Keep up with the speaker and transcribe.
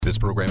This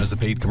program is a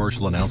paid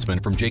commercial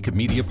announcement from Jacob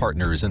Media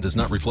Partners and does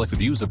not reflect the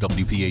views of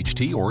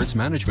WPHT or its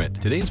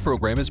management. Today's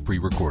program is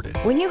pre-recorded.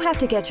 When you have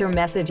to get your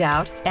message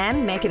out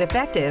and make it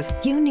effective,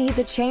 you need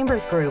the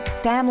Chambers Group.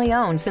 Family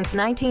owned since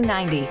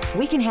 1990.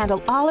 We can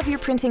handle all of your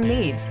printing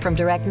needs, from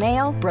direct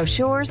mail,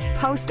 brochures,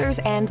 posters,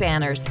 and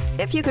banners.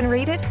 If you can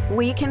read it,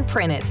 we can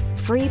print it.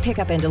 Free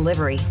pickup and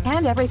delivery,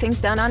 and everything's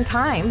done on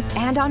time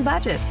and on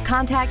budget.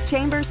 Contact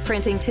Chambers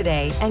Printing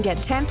today and get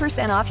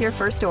 10% off your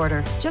first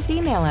order. Just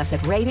email us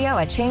at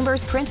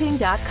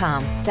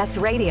radio@chambersprinting.com. That's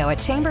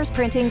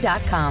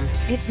radio@chambersprinting.com.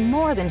 It's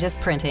more than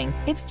just printing.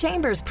 It's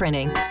Chambers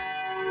Printing.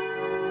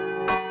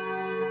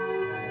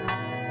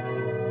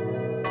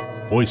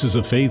 Voices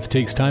of Faith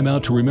takes time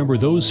out to remember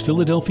those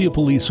Philadelphia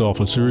police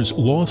officers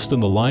lost in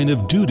the line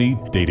of duty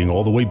dating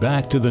all the way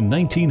back to the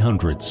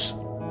 1900s.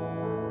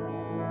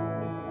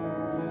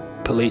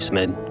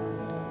 Policeman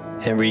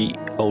Henry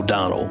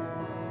O'Donnell,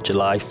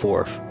 July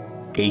 4th,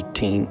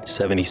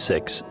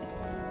 1876.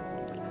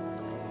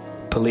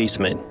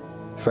 Policeman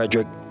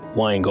Frederick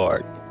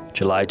Weingart,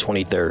 July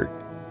 23rd,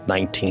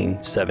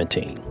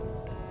 1917.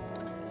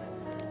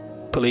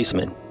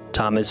 Policeman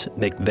Thomas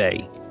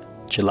McVeigh,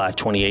 July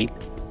 28,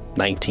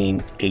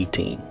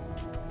 1918.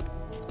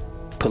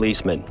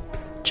 Policeman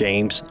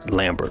James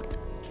Lambert,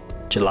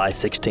 July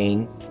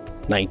 16,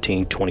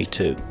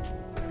 1922.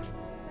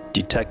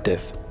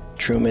 Detective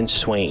Truman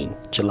Swain,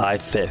 July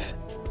 5,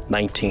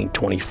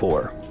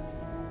 1924.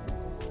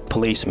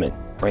 Policeman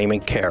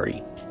Raymond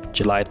Carey,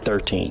 July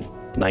 13,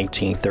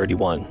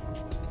 1931.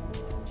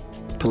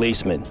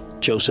 Policeman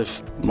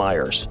Joseph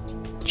Myers,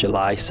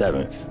 July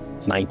 7,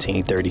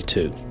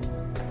 1932.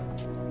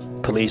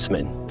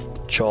 Policeman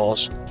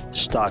Charles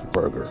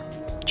Stockburger,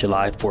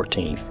 July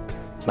 14,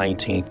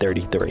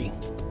 1933.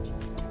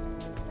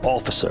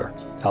 Officer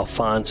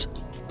Alphonse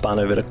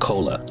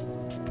Bonaviticola,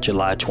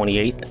 July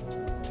 28,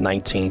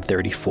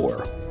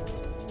 1934.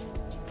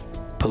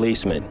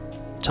 Policeman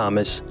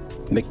Thomas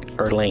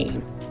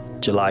McErlane,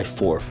 July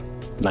 4,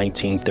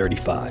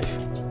 1935.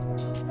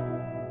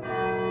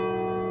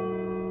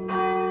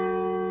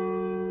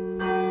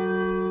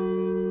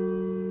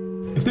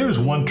 If there is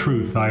one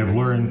truth I have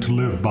learned to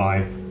live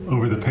by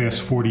over the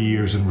past 40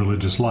 years in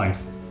religious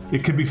life,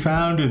 it can be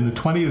found in the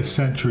 20th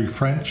century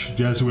French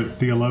Jesuit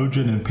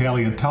theologian and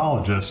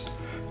paleontologist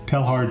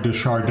Teilhard de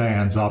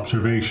Chardin's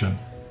observation: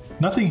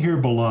 nothing here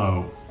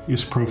below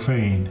is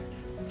profane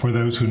for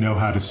those who know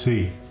how to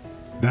see.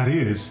 That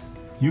is,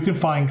 you can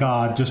find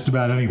God just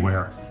about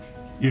anywhere,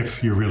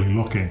 if you're really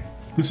looking.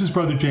 This is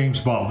Brother James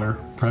Butler,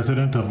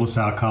 president of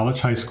LaSalle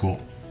College High School,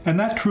 and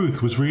that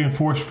truth was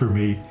reinforced for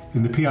me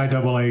in the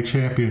PIAA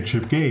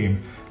championship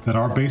game that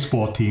our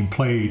baseball team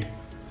played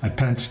at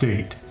Penn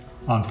State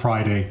on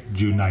Friday,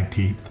 June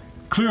 19th.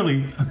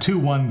 Clearly, a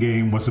 2-1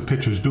 game was a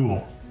pitcher's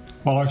duel.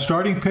 While our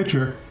starting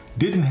pitcher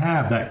didn't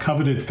have that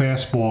coveted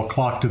fastball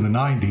clocked in the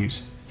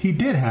 90s, he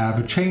did have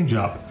a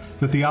changeup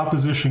that the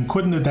opposition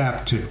couldn't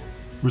adapt to,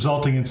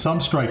 resulting in some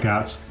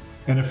strikeouts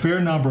and a fair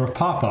number of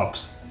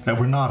pop-ups that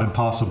were not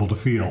impossible to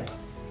field.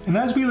 And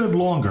as we live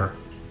longer,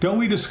 don't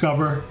we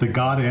discover that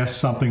God asks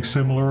something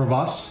similar of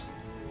us?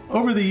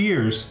 Over the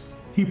years,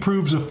 he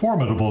proves a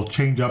formidable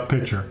change-up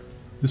pitcher.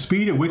 The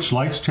speed at which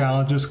life's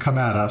challenges come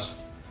at us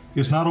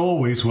is not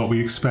always what we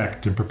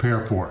expect and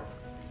prepare for.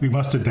 We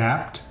must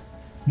adapt,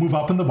 move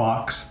up in the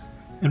box,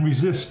 and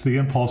resist the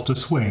impulse to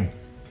swing.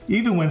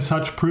 Even when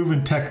such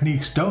proven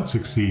techniques don't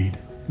succeed,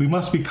 we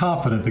must be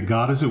confident that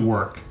God is at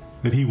work,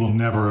 that he will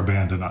never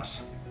abandon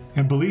us.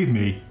 And believe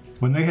me,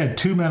 when they had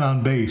 2 men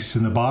on base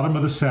in the bottom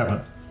of the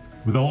 7th,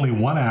 with only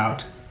 1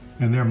 out,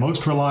 and their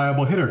most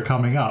reliable hitter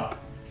coming up,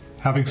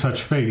 having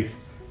such faith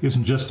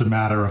isn't just a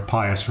matter of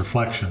pious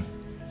reflection.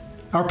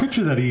 Our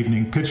pitcher that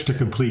evening pitched a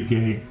complete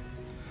game,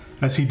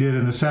 as he did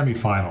in the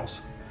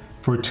semifinals,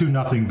 for a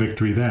 2-0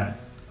 victory then.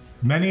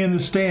 Many in the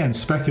stands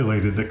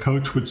speculated that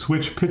Coach would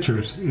switch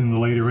pitchers in the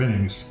later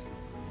innings,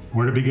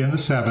 or to begin the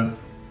 7th,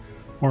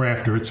 or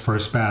after its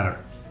first batter.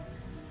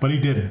 But he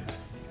didn't.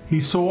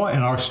 He saw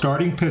in our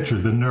starting pitcher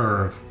the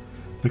nerve,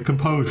 the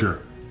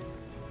composure,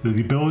 the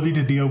ability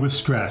to deal with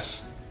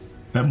stress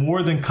that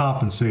more than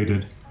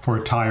compensated for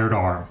a tired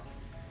arm.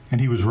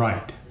 And he was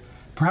right.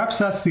 Perhaps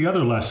that's the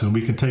other lesson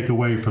we can take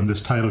away from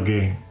this title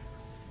game.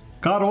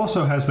 God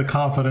also has the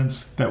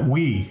confidence that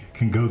we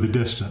can go the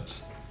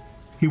distance.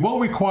 He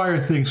won't require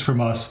things from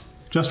us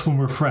just when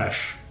we're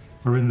fresh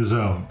or in the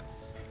zone.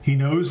 He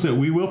knows that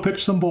we will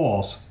pitch some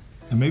balls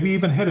and maybe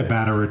even hit a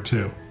batter or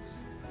 2.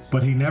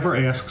 But he never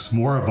asks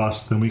more of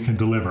us than we can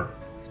deliver,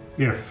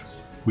 if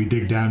we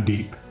dig down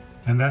deep.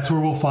 And that's where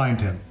we'll find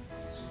him,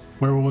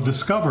 where we'll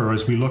discover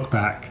as we look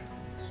back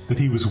that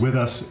he was with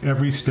us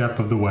every step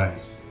of the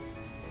way,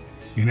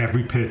 in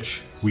every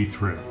pitch we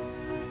threw.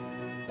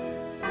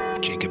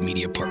 Jacob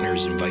Media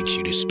Partners invites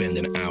you to spend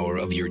an hour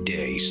of your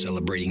day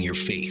celebrating your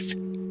faith.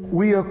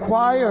 We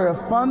acquire a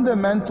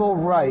fundamental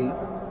right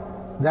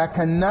that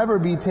can never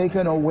be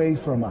taken away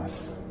from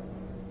us: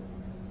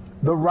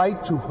 the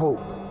right to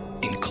hope.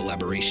 In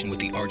collaboration with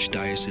the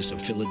Archdiocese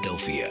of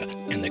Philadelphia,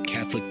 and the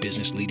Catholic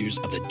business leaders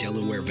of the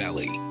Delaware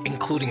Valley,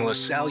 including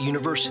LaSalle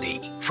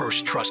University,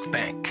 First Trust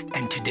Bank,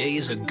 and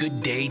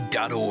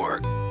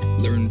todayisagooddday.org.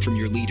 Learn from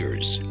your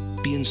leaders.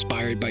 Be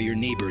inspired by your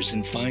neighbors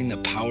and find the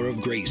power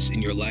of grace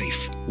in your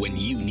life when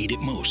you need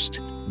it most.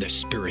 The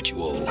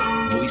spiritual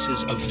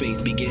Voices of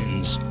Faith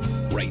begins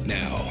right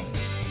now.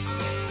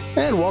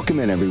 And welcome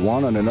in,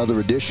 everyone, on another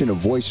edition of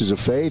Voices of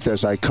Faith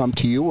as I come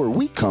to you, or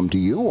we come to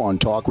you, on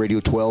Talk Radio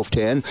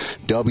 1210,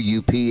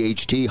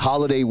 WPHT,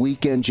 holiday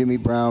weekend, Jimmy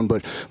Brown,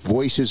 but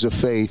Voices of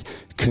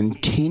Faith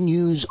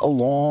continues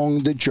along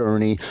the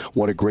journey.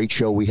 What a great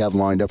show we have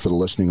lined up for the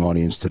listening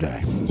audience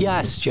today.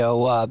 Yes,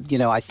 Joe.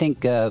 I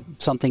think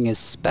something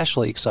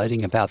especially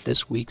exciting about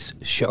this week's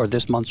show, or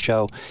this month's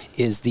show,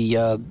 is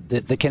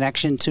the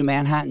connection to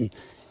Manhattan.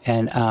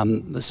 And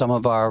some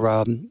of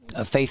our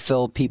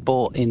faith-filled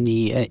people in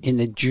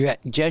the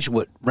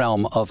Jesuit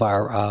realm of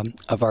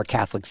our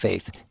Catholic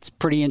faith. It's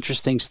pretty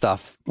interesting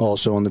stuff.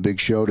 Also on the big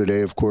show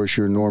today, of course,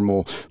 your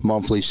normal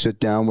monthly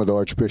sit-down with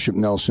Archbishop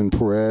Nelson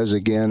Perez.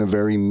 Again, a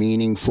very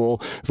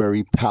meaningful,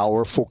 very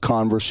powerful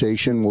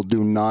conversation. We'll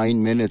do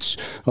 9 minutes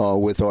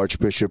with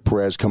Archbishop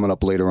Perez coming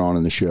up later on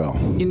in the show.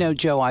 You know,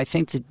 Joe, I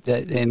think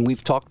that, and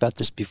we've talked about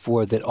this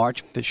before, that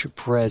Archbishop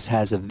Perez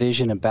has a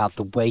vision about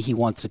the way he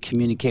wants to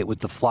communicate with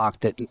the flock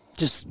that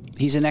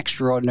he's an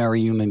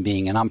extraordinary human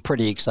being, and I'm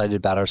pretty excited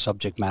about our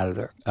subject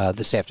matter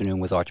this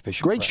afternoon with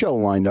Archbishop Great Perez. Show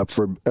lined up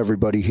for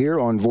everybody here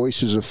on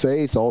Voices of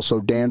Faith.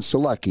 Also, Dan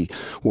Selecki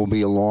will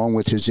be along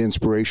with his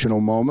inspirational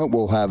moment.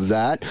 We'll have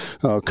that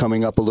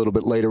coming up a little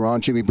bit later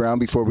on. Jimmy Brown,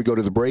 before we go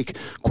to the break,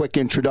 quick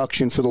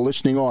introduction for the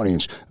listening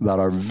audience about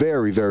our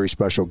very, very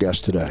special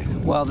guest today.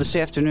 Well, this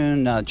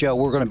afternoon, Joe,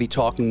 we're going to be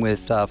talking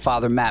with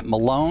Father Matt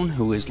Malone,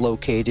 who is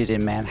located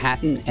in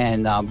Manhattan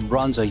and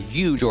runs a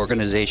huge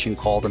organization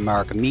called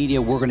America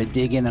Media. We're going to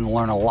dig in and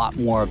learn a lot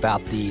more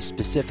about the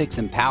specifics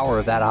and power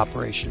of that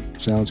operation.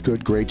 Sounds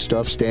good. Great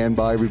stuff. Stand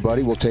by,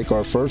 everybody. We'll take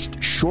our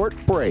first short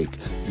break.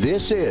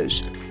 This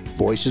is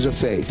Voices of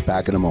Faith.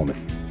 Back in a moment.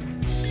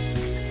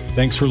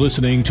 Thanks for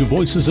listening to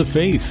Voices of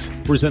Faith,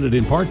 presented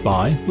in part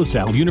by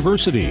LaSalle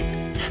University,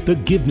 the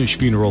Givnish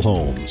Funeral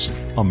Homes,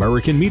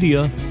 American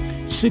Media,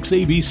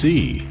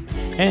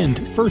 6ABC,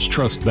 and First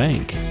Trust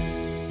Bank.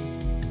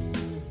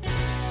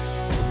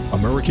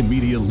 American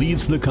Media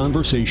leads the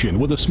conversation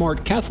with a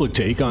smart Catholic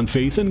take on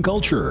faith and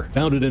culture.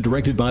 Founded and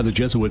directed by the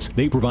Jesuits,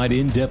 they provide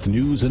in-depth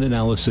news and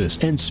analysis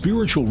and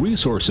spiritual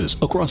resources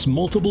across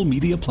multiple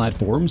media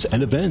platforms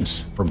and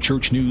events. From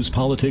church news,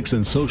 politics,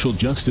 and social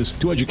justice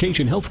to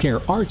education,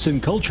 healthcare, arts,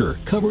 and culture,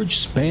 coverage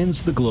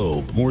spans the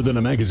globe. More than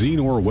a magazine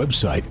or a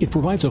website, it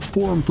provides a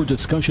forum for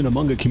discussion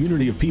among a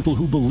community of people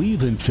who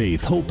believe in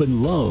faith, hope,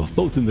 and love,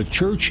 both in the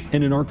church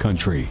and in our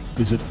country.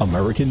 Visit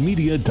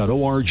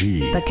AmericanMedia.org.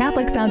 The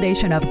Catholic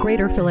Foundation of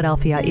Greater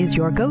Philadelphia is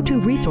your go-to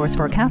resource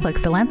for Catholic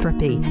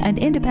philanthropy, an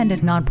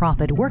independent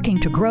nonprofit working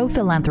to grow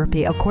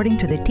philanthropy according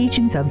to the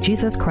teachings of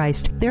Jesus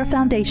Christ. Their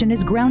foundation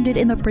is grounded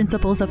in the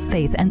principles of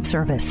faith and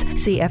service.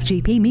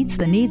 CFGP meets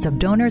the needs of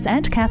donors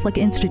and Catholic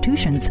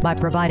institutions by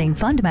providing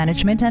fund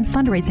management and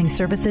fundraising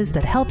services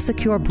that help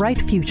secure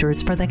bright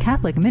futures for the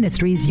Catholic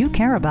ministries you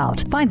care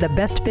about. Find the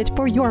best fit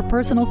for your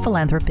personal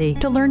philanthropy.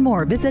 To learn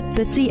more, visit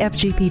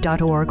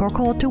thecfgp.org or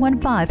call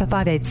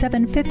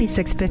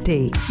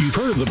 215-587-5650. You've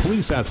heard of the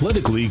Police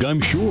Athletic League,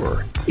 I'm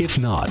sure. If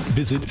not,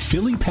 visit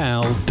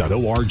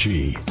phillypal.org.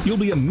 You'll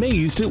be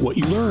amazed at what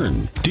you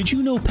learn. Did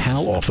you know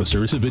PAL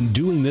officers have been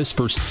doing this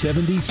for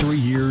 73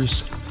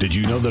 years? Did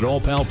you know that all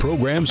PAL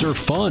programs are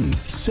fun,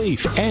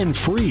 safe, and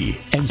free,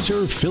 and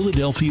serve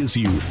Philadelphia's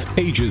youth,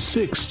 ages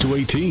 6 to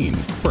 18?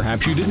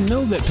 Perhaps you didn't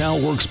know that PAL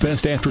works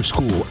best after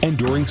school and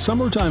during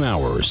summertime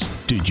hours.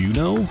 Did you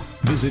know?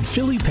 Visit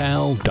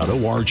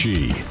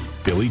phillypal.org.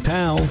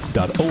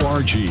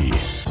 phillypal.org.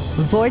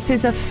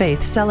 Voices of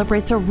Faith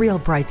celebrates a real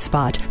bright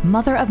spot,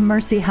 Mother of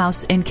Mercy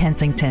House in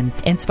Kensington.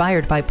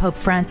 Inspired by Pope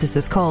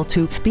Francis's call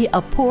to be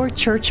a poor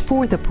church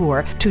for the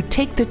poor, to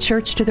take the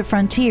church to the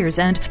frontiers,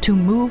 and to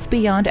move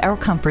beyond our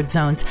comfort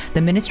zones,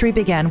 the ministry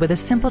began with a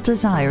simple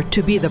desire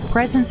to be the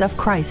presence of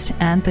Christ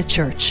and the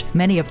church.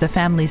 Many of the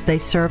families they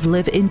serve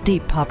live in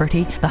deep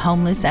poverty. The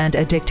homeless and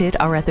addicted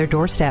are at their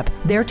doorstep.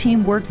 Their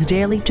team works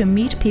daily to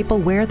meet people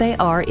where they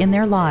are in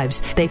their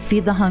lives. They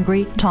feed the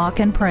hungry, talk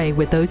and pray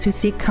with those who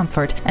seek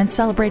comfort, and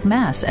celebrate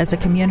Mass as a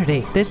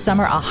community. This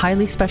summer, a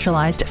highly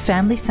specialized,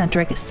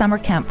 family-centric summer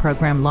camp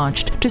program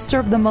launched to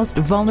serve the most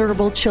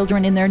vulnerable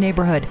children in their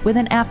neighborhood, with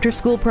an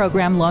after-school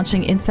program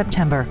launching in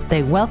September.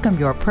 They welcome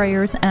your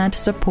prayers and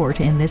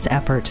support in this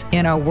effort.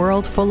 In a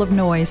world full of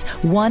noise,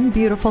 one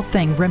beautiful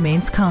thing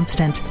remains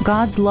constant: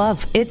 God's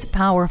love. It's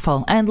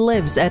powerful and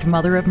lives at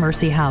Mother of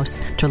Mercy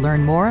House. To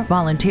learn more,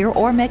 volunteer,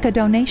 or make a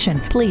donation,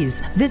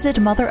 please visit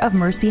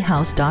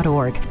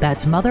motherofmercyhouse.org.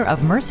 That's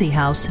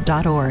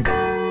motherofmercyhouse.org.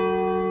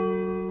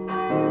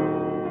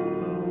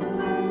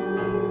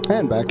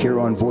 And back here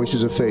on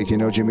Voices of Faith,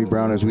 Jimmy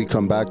Brown, as we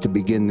come back to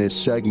begin this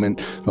segment,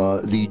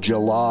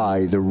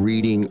 the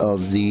reading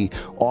of the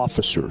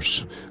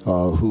officers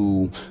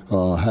who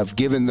have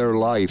given their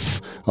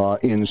life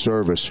in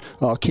service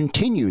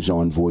continues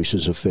on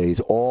Voices of Faith.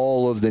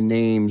 All of the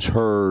names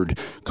heard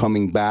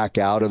coming back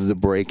out of the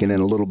break and then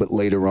a little bit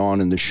later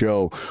on in the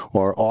show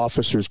are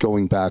officers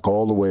going back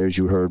all the way, as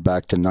you heard,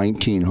 back to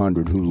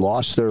 1900 who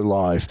lost their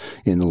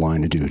life in the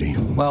line of duty.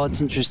 Well,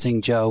 it's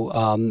interesting, Joe.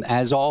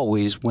 As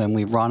always, when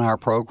we run our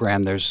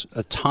program, there's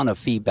a ton of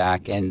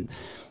feedback, and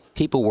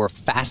people were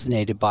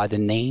fascinated by the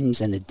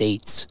names and the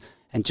dates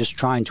and just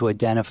trying to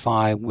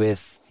identify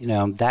with,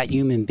 that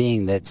human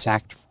being that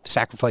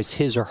sacrificed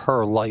his or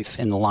her life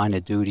in the line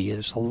of duty.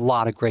 There's a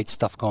lot of great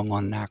stuff going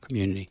on in our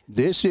community.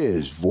 This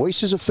is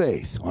Voices of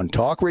Faith on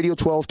Talk Radio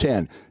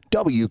 1210,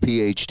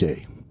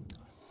 WPHT.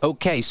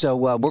 Okay, so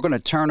we're going to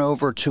turn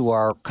over to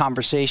our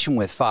conversation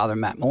with Father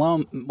Matt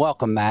Malone.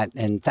 Welcome, Matt,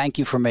 and thank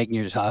you for making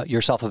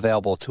yourself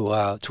available to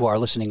our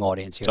listening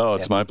audience here. Oh,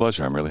 it's my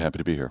pleasure. I'm really happy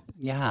to be here.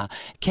 Yeah.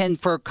 Ken,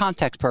 for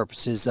context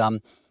purposes,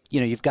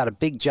 you've got a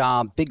big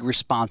job, big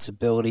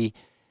responsibility.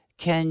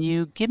 Can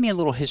you give me a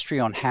little history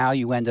on how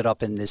you ended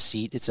up in this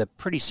seat? It's a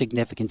pretty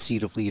significant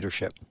seat of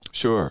leadership.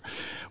 Sure.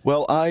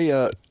 Well,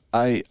 I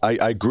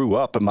grew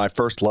up, and my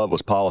first love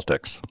was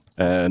politics.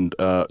 And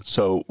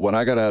so when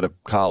I got out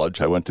of college,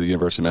 I went to the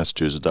University of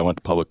Massachusetts. I went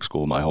to public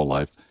school my whole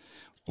life.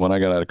 When I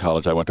got out of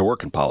college, I went to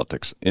work in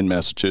politics in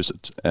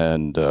Massachusetts.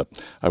 And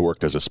I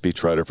worked as a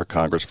speechwriter for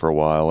Congress for a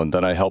while. And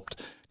then I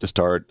helped to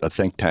start a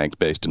think tank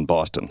based in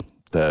Boston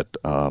that,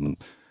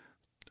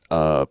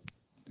 that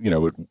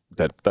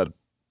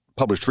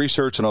published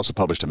research and also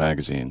published a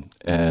magazine.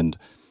 And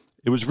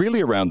it was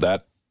really around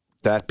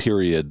that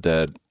period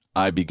that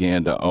I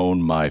began to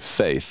own my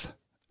faith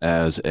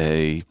as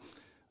an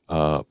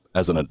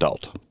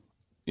adult,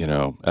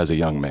 as a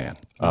young man,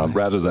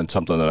 rather than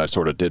something that I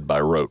sort of did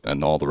by rote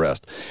and all the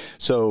rest.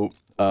 So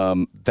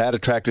that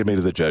attracted me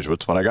to the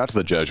Jesuits. When I got to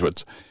the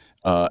Jesuits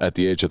at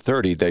the age of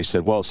 30, they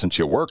said, well, since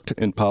you worked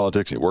in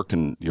politics,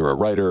 you're a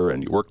writer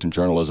and you worked in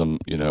journalism,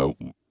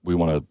 we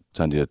want to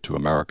send you to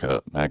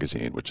America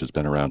magazine, which has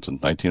been around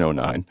since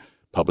 1909,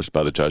 published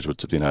by the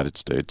Jesuits of the United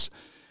States.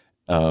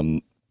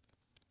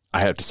 I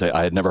have to say,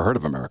 I had never heard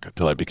of America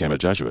till I became a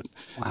Jesuit.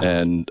 Wow.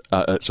 And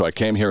so I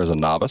came here as a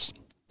novice.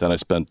 Then I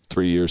spent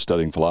 3 years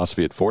studying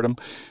philosophy at Fordham.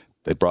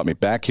 They brought me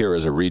back here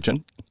as a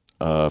regent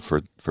for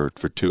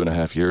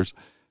 2.5 years.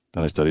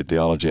 Then I studied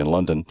theology in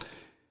London.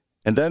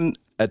 And then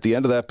at the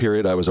end of that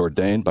period, I was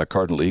ordained by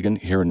Cardinal Egan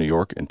here in New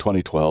York in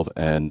 2012.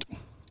 And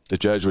the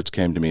Jesuits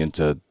came to me and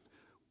said,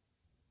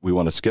 we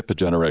want to skip a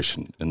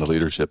generation in the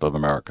leadership of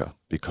America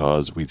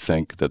because we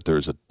think that there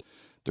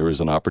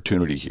is an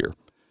opportunity here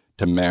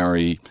to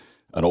marry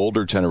an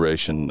older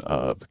generation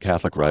of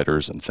Catholic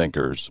writers and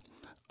thinkers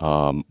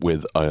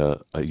with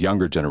a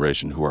younger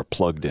generation who are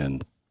plugged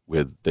in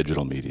with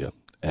digital media.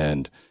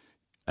 And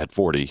at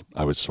 40,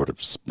 I was sort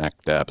of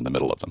smack dab in the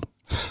middle of them.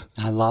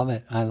 I love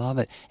it.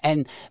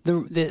 And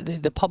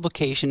the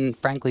publication,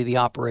 frankly, the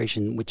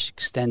operation, which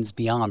extends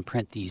beyond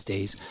print these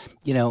days,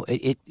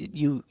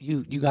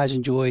 you guys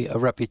enjoy a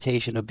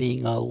reputation of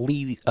being a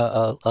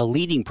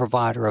leading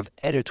provider of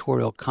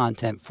editorial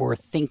content for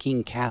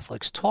thinking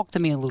Catholics. Talk to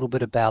me a little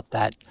bit about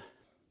that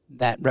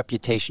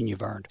reputation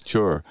you've earned.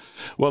 Sure.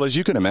 Well, as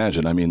you can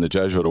imagine, the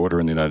Jesuit order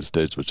in the United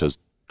States, which has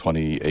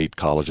 28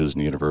 colleges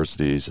and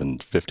universities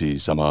and 50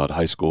 some odd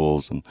high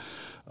schools, and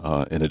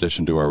in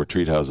addition to our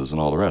retreat houses and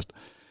all the rest,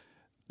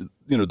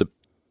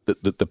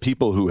 the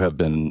people who have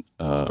been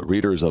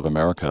readers of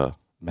America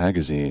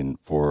magazine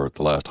for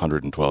the last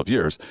 112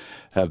 years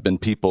have been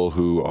people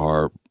who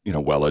are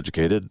well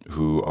educated,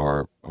 who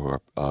are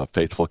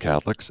faithful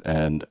Catholics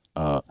and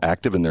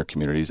active in their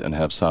communities and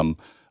have some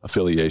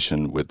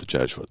affiliation with the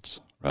Jesuits,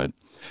 right?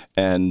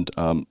 And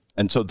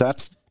so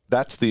that's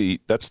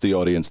the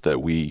audience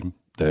that we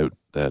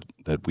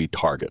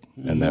target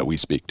mm-hmm. and that we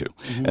speak to.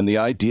 Mm-hmm. And the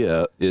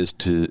idea is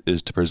to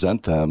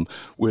present them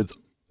with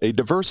a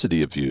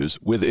diversity of views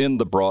within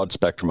the broad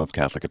spectrum of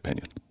Catholic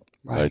opinion.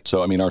 Right.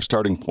 So, our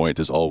starting point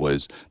is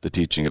always the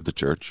teaching of the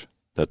Church.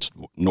 That's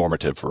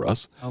normative for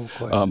us. Oh, of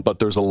course. But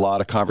there's a lot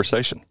of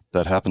conversation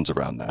that happens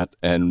around that,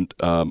 and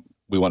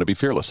we want to be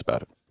fearless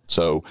about it.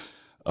 So,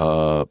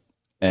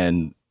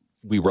 and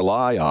we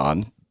rely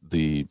on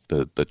the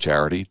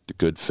charity, the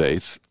good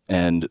faith,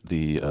 and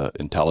the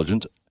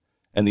intelligence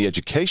and the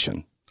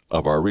education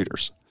of our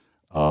readers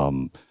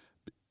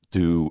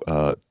to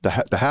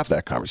have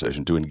that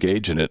conversation, to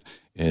engage in it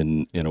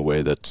in a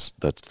way that's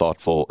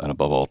thoughtful and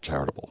above all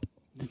charitable.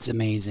 It's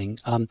amazing.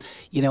 And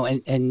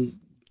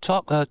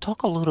talk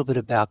a little bit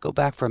about, go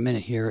back for a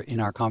minute here in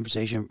our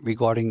conversation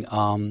regarding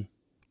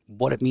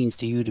what it means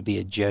to you to be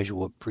a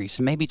Jesuit priest,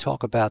 and maybe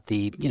talk about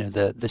the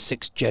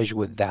 6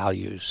 Jesuit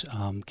values.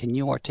 Can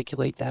you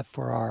articulate that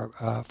for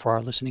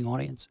our listening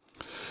audience?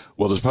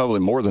 Well, there's probably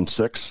more than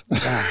 6.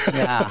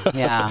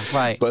 Yeah,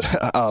 right.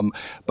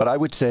 But I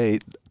would say,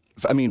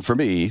 for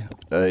me,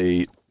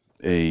 and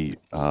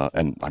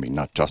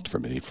not just for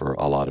me, for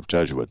a lot of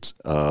Jesuits,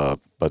 but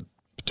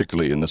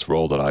particularly in this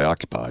role that I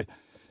occupy,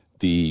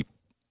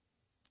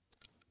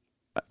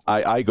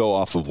 I go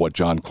off of what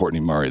John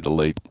Courtney Murray, the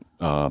late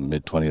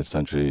mid-20th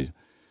century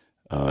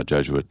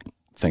Jesuit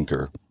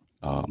thinker,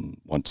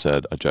 once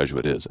said a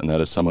Jesuit is, and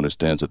that is someone who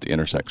stands at the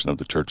intersection of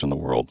the church and the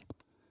world,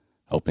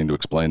 helping to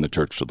explain the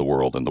church to the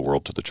world and the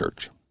world to the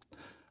church.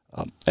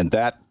 And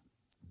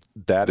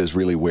that is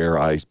really where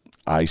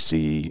I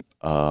see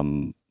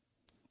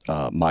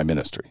my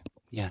ministry.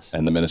 Yes.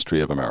 And the ministry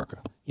of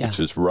America, which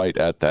is right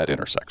at that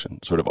intersection,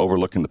 sort of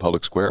overlooking the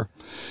public square,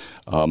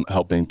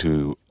 helping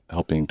to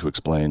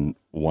explain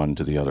one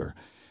to the other.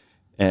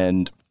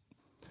 And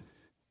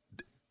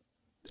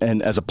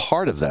as a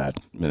part of that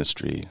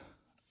ministry,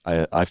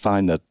 I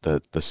find that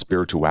the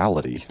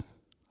spirituality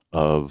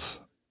of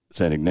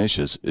St.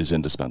 Ignatius is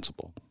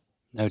indispensable.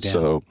 No doubt.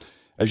 So,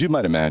 as you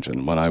might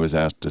imagine, when I was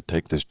asked to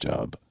take this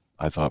job,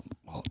 I thought,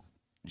 well,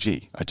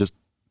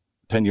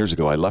 10 years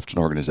ago, I left an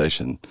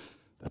organization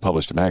that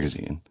published a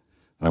magazine,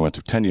 and I went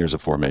through 10 years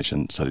of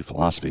formation, studied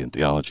philosophy and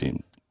theology,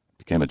 and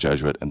became a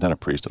Jesuit, and then a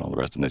priest and all the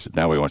rest. And they said,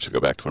 now we want you to go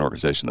back to an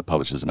organization that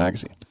publishes a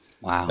magazine.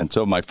 Wow. And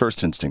so my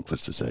first instinct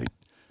was to say,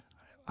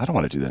 I don't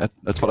want to do that.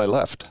 That's what I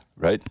left,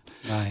 right?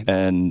 Right.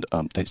 And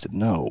they said,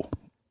 no,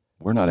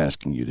 we're not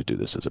asking you to do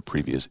this as a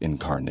previous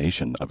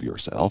incarnation of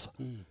yourself.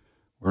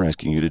 We're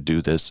asking you to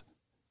do this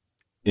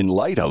in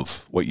light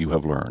of what you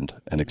have learned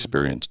and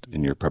experienced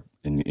in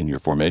your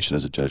formation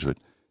as a Jesuit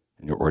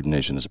and your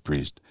ordination as a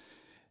priest.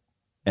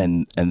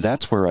 And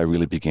that's where I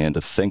really began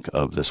to think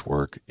of this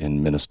work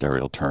in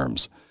ministerial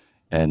terms.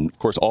 And of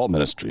course, all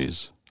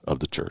ministries of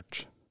the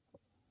church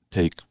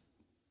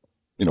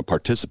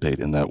participate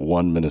in that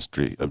one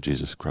ministry of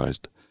Jesus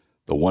Christ,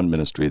 the one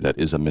ministry that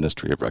is a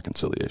ministry of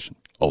reconciliation,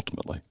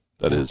 ultimately.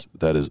 That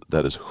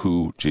is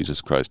who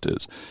Jesus Christ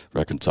is,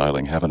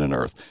 reconciling heaven and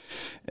earth.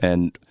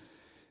 And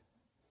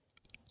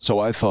so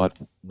I thought,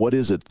 what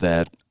is it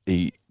that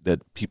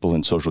people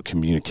in social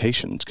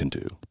communications can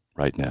do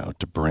right now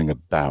to bring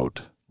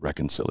about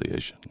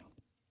reconciliation?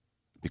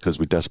 Because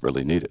we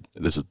desperately need it.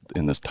 This is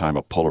in this time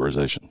of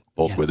polarization,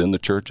 both within the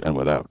church and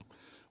without.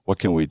 What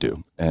can we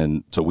do?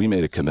 And so we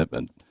made a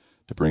commitment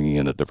to bringing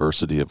in a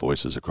diversity of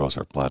voices across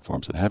our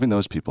platforms and having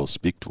those people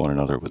speak to one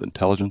another with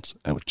intelligence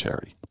and with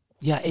charity.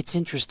 Yeah, it's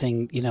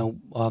interesting,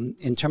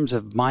 in terms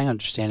of my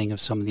understanding of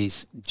some of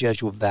these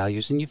Jesuit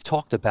values, and you've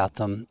talked about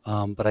them,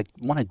 but I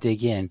want to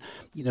dig in.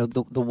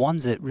 The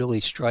ones that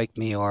really strike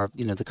me are,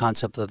 the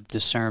concept of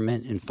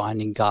discernment and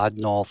finding God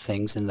in all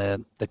things, and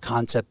the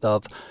concept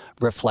of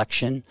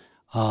reflection,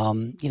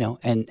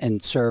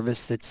 and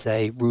service that's,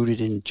 say,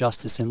 rooted in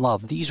justice and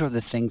love. These are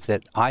the things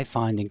that I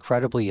find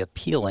incredibly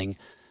appealing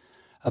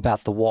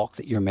about the walk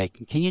that you're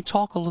making. Can you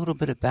talk a little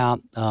bit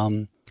about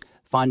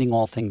finding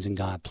all things in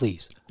God,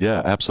 please?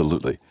 Yeah,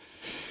 absolutely.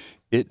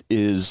 It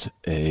is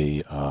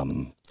a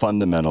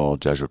fundamental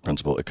Jesuit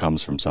principle. It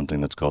comes from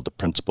something that's called the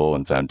Principle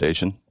and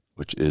Foundation,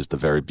 which is the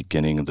very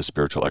beginning of the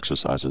spiritual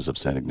exercises of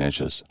St.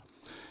 Ignatius.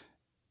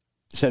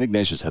 St.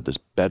 Ignatius had this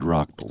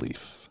bedrock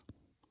belief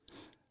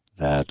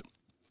that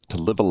to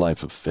live a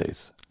life of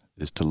faith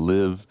is to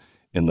live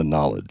in the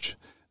knowledge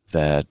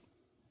that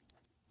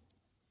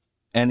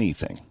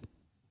anything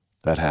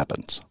that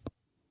happens,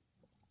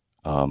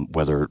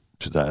 whether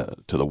to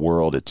the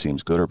world it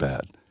seems good or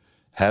bad,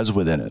 has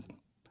within it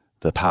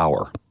the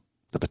power,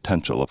 the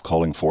potential of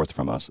calling forth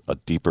from us a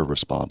deeper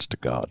response to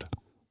God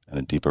and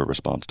a deeper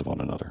response to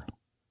one another.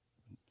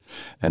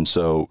 And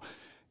so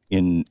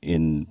in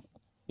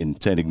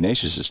St.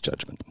 Ignatius's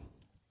judgment,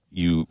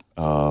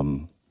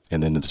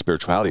 and in the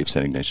spirituality of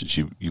St. Ignatius,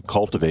 you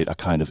cultivate a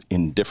kind of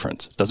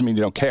indifference. It doesn't mean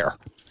you don't care,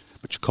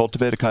 but you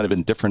cultivate a kind of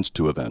indifference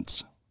to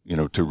events,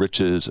 to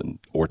riches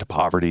or to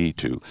poverty,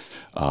 to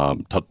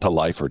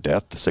life or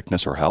death, to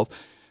sickness or health,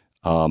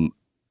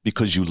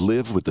 because you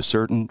live with the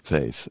certain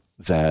faith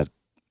that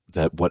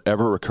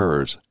whatever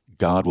occurs,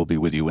 God will be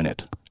with you in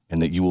it,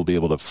 and that you will be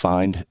able to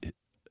find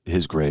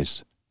His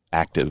grace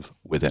active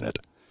within it.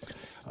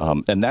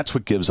 And that's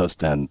what gives us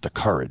then the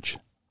courage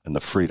and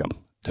the freedom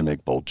to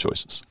make bold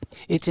choices.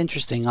 It's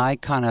interesting. I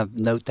kind of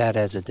note that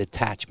as a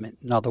detachment.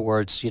 In other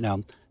words,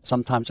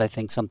 sometimes I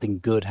think something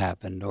good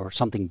happened or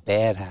something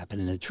bad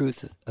happened, and the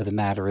truth of the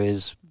matter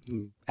is,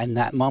 in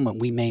that moment,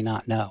 we may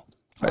not know,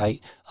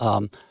 right?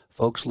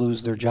 Folks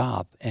lose their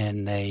job,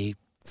 and they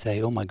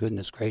say, oh, my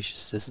goodness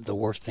gracious, this is the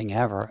worst thing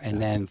ever.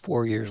 And then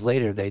 4 years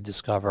later, they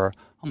discover,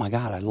 oh, my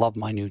God, I love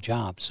my new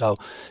job. So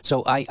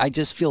I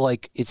just feel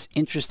like it's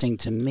interesting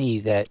to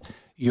me that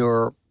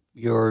your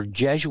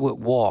Jesuit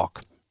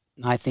walk,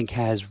 I think,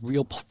 has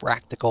real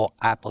practical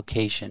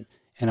application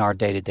in our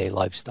day-to-day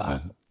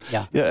lifestyle.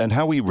 Yeah, and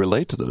how we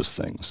relate to those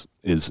things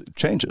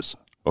changes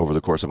over the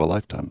course of a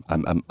lifetime.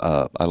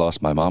 I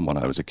lost my mom when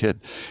I was a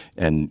kid,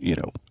 and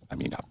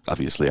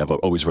obviously I've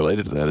always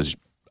related to that as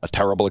a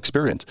terrible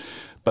experience.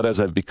 But as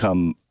I've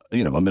become,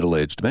 a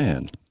middle-aged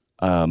man,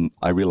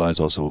 I realize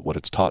also what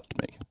it's taught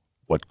me,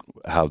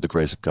 how the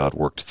grace of God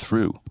worked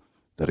through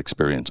that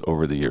experience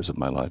over the years of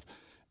my life,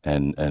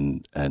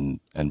 and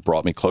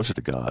brought me closer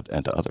to God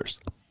and to others.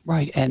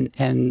 Right,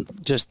 and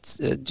just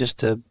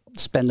to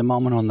spend a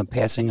moment on the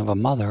passing of a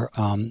mother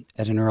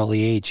at an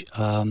early age.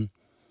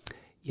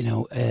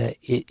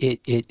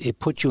 It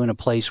puts you in a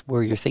place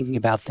where you're thinking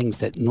about things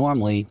that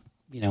normally,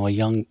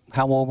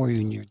 how old were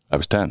you? I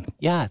was 10.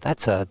 Yeah,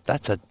 that's a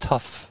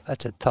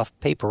tough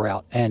paper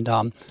route, and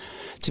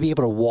to be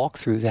able to walk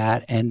through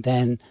that, and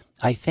then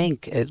I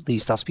think, at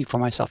least I'll speak for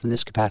myself in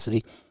this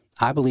capacity,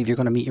 I believe you're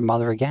going to meet your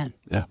mother again.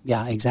 Yeah.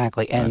 Yeah,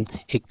 exactly, and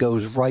it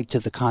goes right to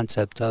the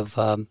concept of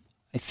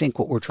I think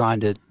what we're trying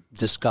to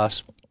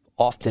discuss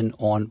often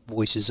on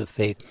Voices of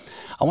Faith.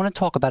 I want to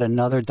talk about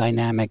another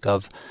dynamic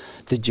of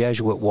the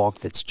Jesuit walk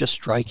that's just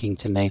striking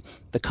to me,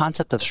 the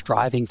concept of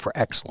striving for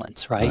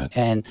excellence, right?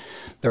 And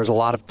there's a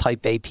lot of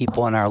type A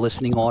people in our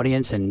listening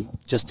audience and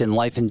just in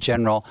life in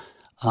general,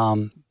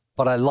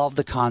 but I love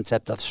the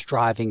concept of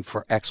striving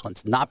for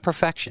excellence, not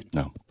perfection,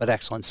 but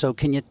excellence. So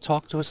can you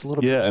talk to us a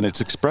little bit? Yeah, and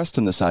it's expressed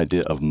in this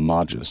idea of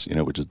magis,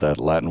 which is that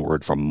Latin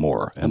word for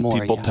more. And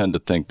people tend to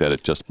think that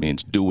it just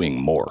means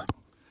doing more.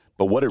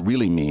 But what it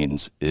really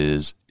means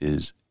is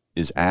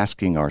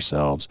asking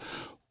ourselves,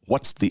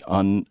 what's the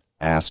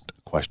unasked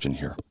question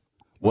here?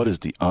 What is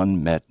the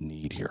unmet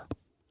need here?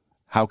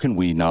 How can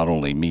we not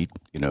only meet,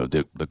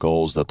 the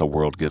goals that the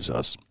world gives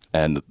us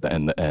and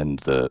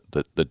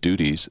the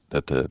duties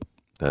that the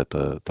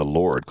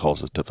Lord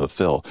calls us to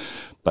fulfill,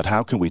 but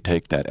how can we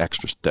take that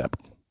extra step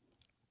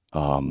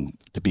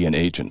to be an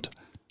agent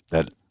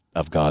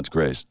of God's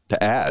grace,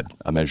 to add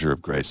a measure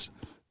of grace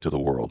to the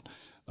world?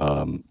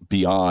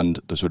 Beyond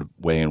the sort of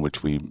way in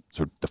which we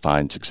sort of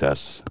define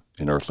success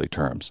in earthly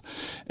terms.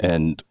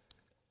 And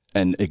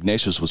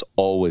Ignatius was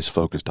always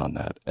focused on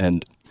that.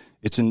 And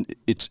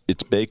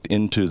it's baked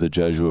into the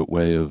Jesuit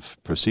way of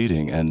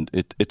proceeding, and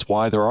it's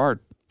why there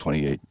are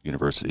 28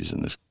 universities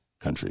in this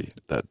country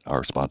that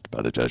are sponsored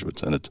by the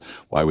Jesuits, and it's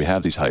why we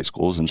have these high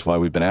schools, and it's why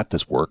we've been at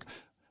this work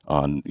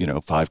on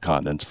 5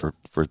 continents for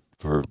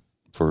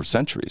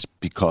centuries,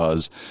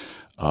 because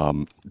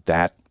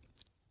that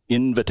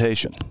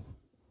invitation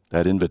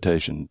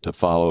to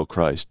follow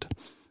Christ,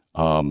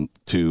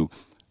 to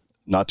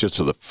not just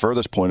to the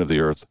furthest point of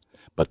the earth,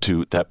 but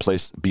to that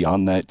place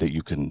beyond that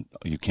you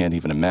can't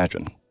even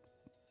imagine,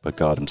 but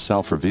God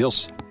Himself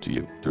reveals to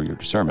you through your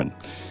discernment.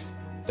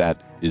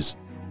 That is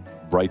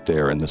right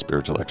there in the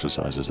spiritual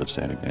exercises of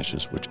St.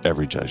 Ignatius, which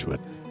every Jesuit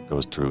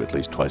goes through at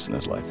least twice in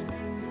his life.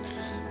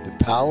 The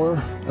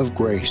power of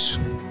grace.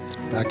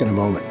 Back in a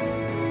moment.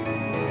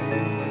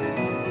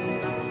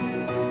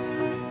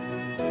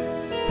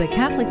 The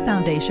Catholic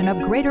Foundation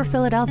of Greater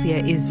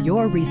Philadelphia is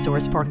your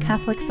resource for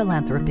Catholic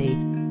philanthropy.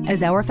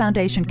 As our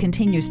foundation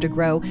continues to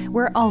grow,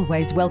 we're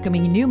always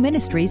welcoming new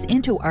ministries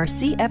into our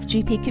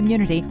CFGP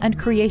community and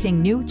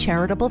creating new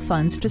charitable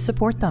funds to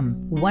support them.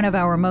 One of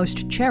our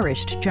most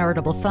cherished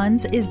charitable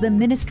funds is the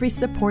Ministry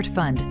Support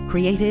Fund.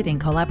 Created in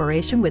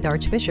collaboration with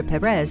Archbishop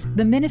Perez,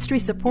 the Ministry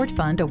Support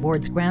Fund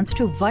awards grants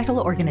to vital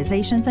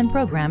organizations and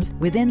programs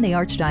within the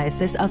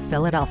Archdiocese of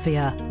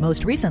Philadelphia.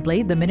 Most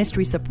recently, the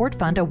Ministry Support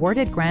Fund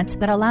awarded grants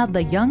that allowed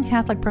the Young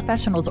Catholic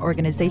Professionals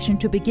Organization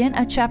to begin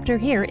a chapter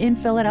here in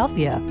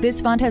Philadelphia. This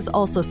fund has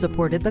also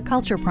supported the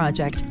Culture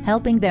Project,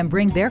 helping them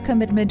bring their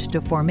commitment to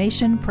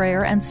formation,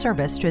 prayer, and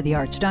service to the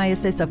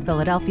Archdiocese of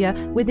Philadelphia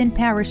within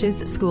parishes,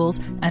 schools,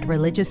 and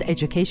religious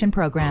education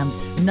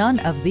programs. None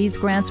of these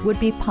grants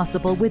would be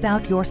possible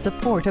without your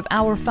support of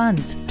our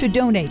funds. To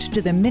donate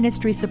to the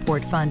Ministry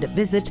Support Fund,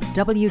 visit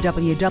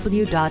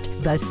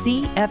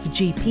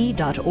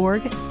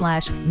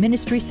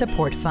www.thecfgp.org/Ministry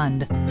Support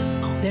Fund.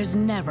 There's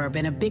never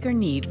been a bigger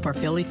need for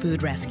Philly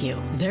Food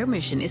Rescue. Their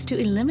mission is to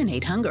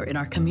eliminate hunger in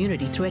our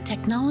community through a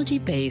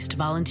technology-based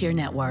volunteer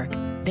network.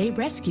 They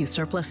rescue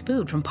surplus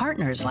food from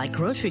partners like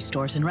grocery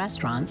stores and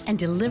restaurants and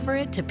deliver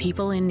it to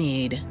people in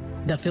need.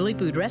 The Philly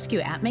Food Rescue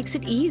app makes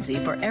it easy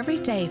for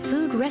everyday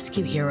food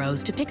rescue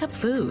heroes to pick up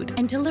food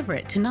and deliver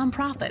it to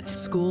nonprofits,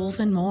 schools,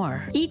 and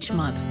more. Each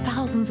month,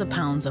 thousands of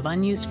pounds of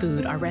unused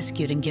food are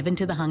rescued and given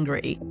to the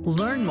hungry.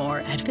 Learn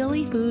more at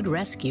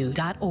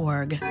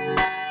phillyfoodrescue.org.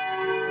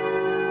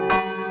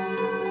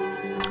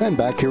 And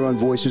back here on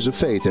Voices of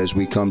Faith as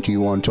we come to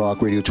you on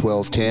Talk Radio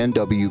 1210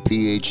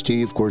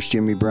 WPHT. Of course,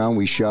 Jimmy Brown,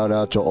 we shout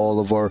out to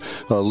all of our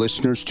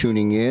listeners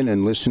tuning in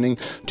and listening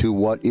to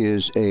what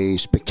is a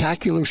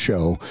spectacular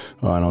show.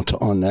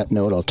 On that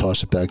note, I'll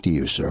toss it back to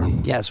you, sir.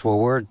 Yes, well,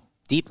 we're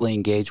deeply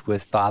engaged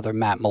with Father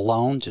Matt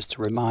Malone, just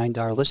to remind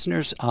our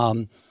listeners,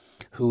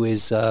 who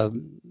is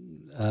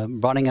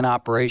running an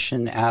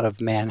operation out of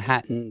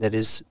Manhattan that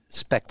is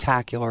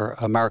spectacular.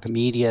 American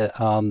Media,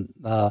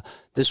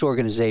 this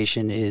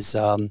organization is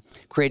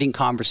creating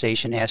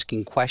conversation,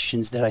 asking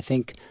questions that I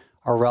think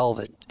are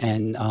relevant,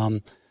 and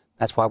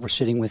that's why we're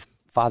sitting with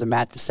Father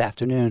Matt this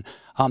afternoon.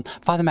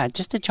 Father Matt,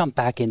 just to jump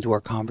back into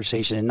our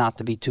conversation and not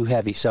to be too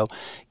heavy, so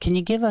can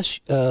you give us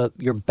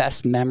your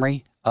best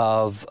memory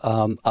of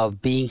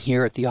being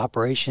here at the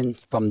operation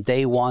from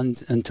day one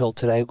until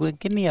today?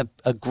 Give me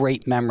a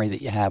great memory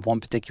that you have, one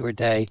particular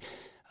day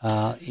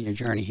in your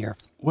journey here.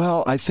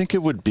 Well, I think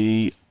it would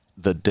be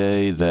the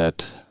day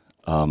that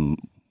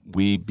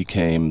we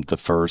became the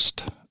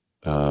first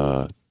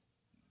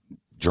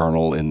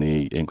journal in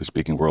the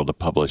English-speaking world to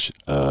publish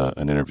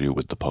an interview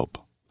with the Pope.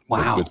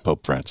 Wow. With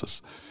Pope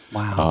Francis.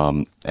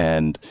 Wow.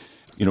 And,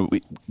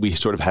 we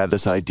sort of had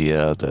this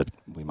idea that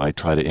we might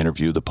try to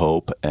interview the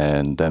Pope,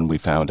 and then we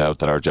found out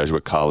that our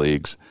Jesuit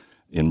colleagues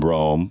in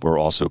Rome were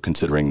also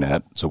considering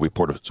that. So we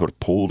sort of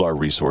pooled our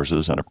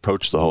resources and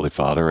approached the Holy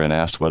Father and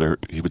asked whether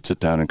he would sit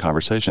down in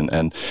conversation.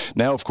 And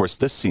now, of course,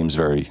 this seems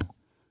very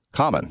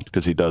common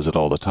because he does it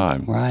all the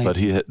time. Right. But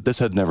this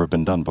had never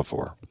been done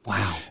before.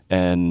 Wow.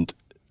 And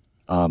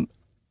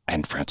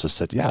Francis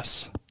said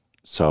yes.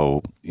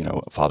 So,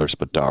 Father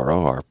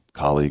Spadaro, our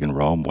colleague in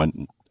Rome,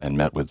 went and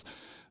met with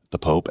the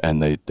Pope,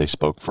 and they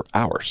spoke for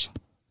hours.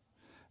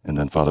 And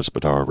then Father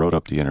Spadaro wrote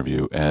up the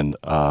interview, and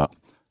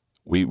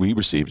we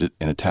received it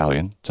in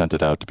Italian, sent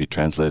it out to be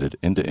translated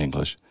into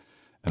English.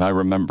 And I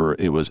remember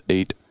it was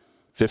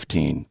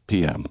 8:15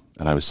 p.m.,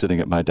 and I was sitting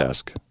at my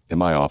desk in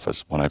my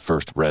office when I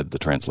first read the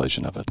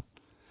translation of it.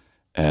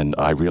 And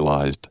I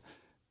realized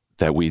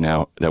that we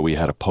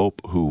had a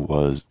Pope who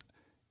was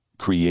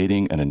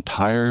creating an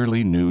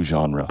entirely new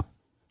genre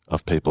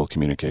of papal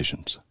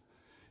communications.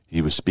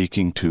 He was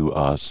speaking to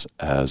us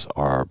as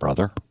our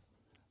brother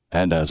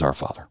and as our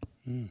father.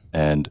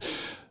 And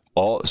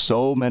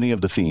so many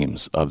of the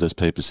themes of this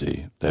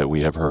papacy that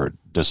we have heard,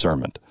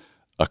 discernment,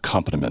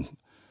 accompaniment,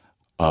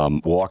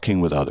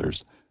 walking with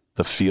others,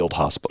 the field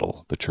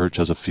hospital, the church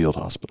as a field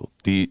hospital,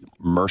 the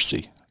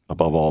mercy,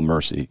 above all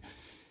mercy,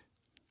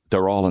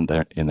 they're all in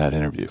that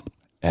interview.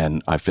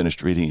 And I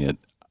finished reading it.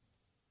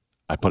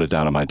 I put it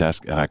down on my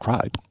desk and I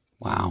cried.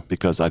 Wow.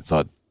 Because I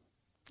thought,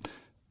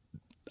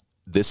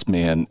 this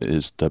man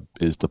is the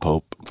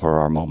Pope for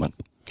our moment.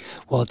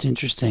 Well, it's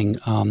interesting.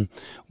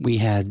 We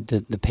had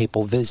the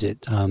papal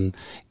visit.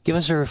 Give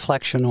us a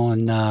reflection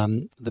on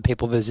the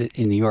papal visit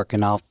in New York,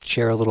 and I'll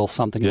share a little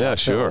something. Yeah, about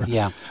sure. Philly.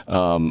 Yeah.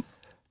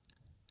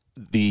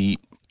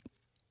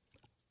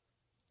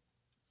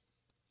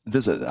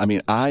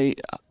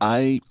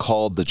 I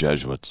called the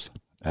Jesuits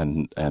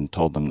and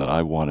told them that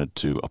I wanted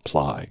to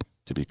apply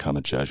to become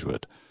a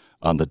Jesuit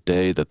on the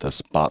day that the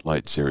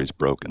Spotlight series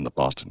broke in the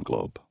Boston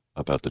Globe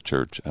about the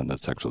church and the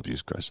sexual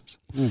abuse crisis.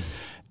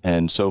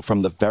 And so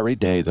from the very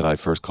day that I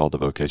first called the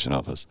vocation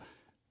office,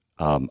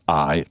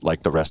 I,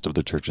 like the rest of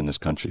the church in this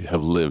country,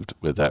 have lived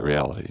with that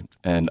reality.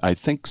 And I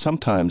think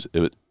sometimes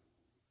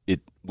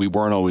we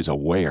weren't always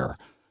aware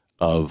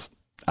of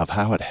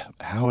how it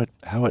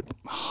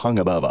hung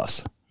above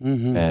us,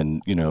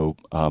 and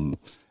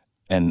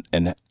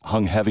and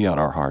hung heavy on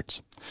our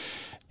hearts.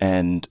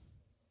 And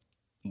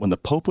when the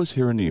Pope was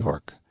here in New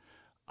York,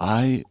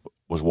 I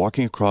was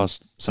walking across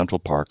Central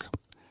Park,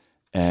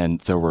 and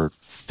there were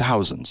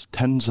thousands,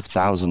 tens of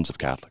thousands of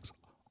Catholics,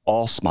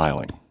 all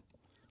smiling,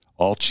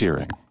 all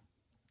cheering.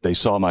 They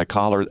saw my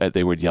collar,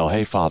 they would yell,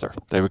 "Hey, Father."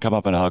 They would come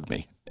up and hug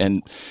me.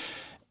 And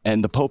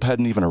the Pope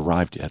hadn't even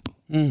arrived yet.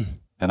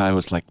 And I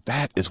was like,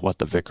 that is what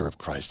the Vicar of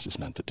Christ is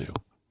meant to do,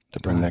 to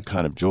bring that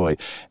kind of joy.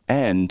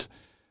 And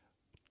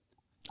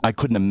I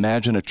couldn't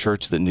imagine a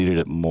church that needed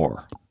it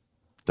more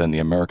than the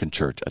American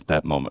church at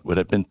that moment. Would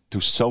have been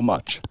through so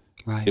much.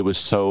 Right. It was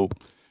so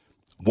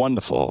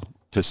wonderful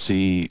to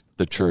see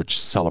the church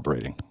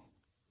celebrating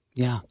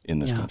in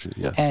this country.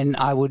 Yeah. And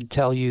I would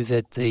tell you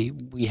that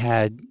we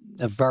had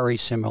a very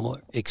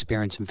similar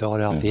experience in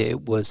Philadelphia.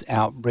 It was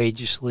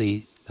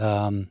outrageously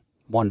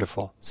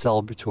wonderful,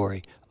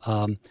 celebratory.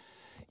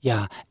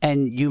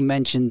 And you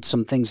mentioned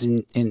some things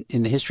in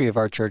the history of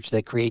our church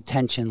that create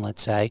tension,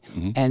 let's say.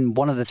 And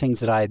one of the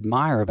things that I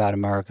admire about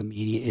American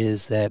media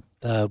is that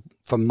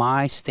from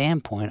my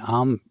standpoint,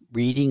 I'm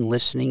reading,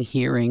 listening,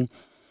 hearing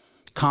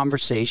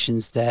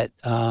conversations that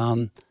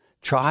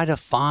try to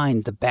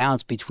find the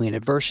balance between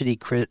adversity,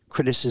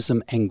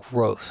 criticism, and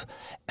growth.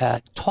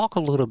 Talk a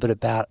little bit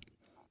about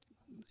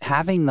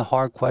having the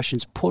hard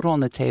questions put on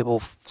the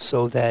table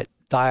so that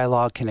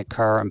dialogue can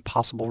occur and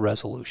possible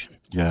resolution.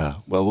 Yeah.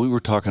 Well, we were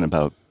talking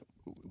a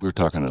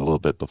little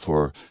bit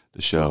before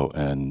the show,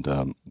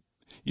 and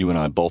you and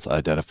I both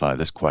identify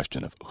this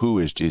question of who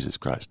is Jesus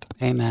Christ?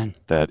 Amen.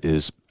 That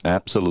is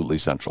absolutely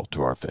central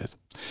to our faith.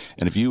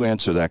 And if you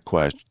answer that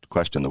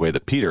question the way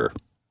that Peter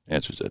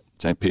answers it,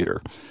 St.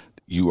 Peter,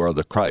 you are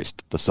the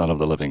Christ, the Son of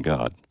the living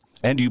God,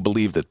 and you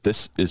believe that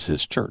this is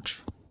his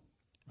church,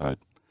 right?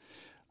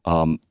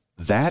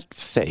 That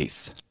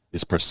faith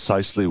is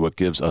precisely what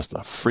gives us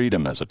the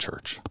freedom as a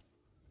church,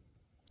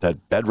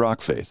 that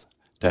bedrock faith,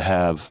 to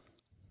have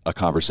a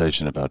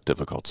conversation about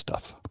difficult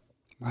stuff.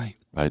 Right.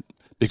 Right?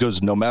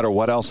 Because no matter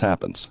what else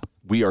happens,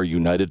 we are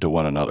united to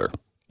one another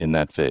in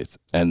that faith,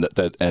 and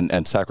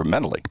and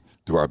sacramentally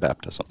through our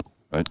baptism,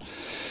 right?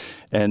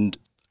 And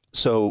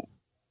so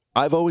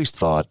I've always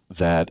thought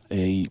that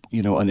an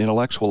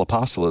intellectual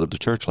apostolate of the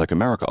church like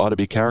America ought to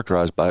be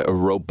characterized by a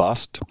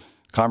robust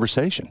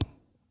conversation,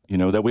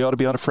 that we ought to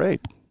be unafraid.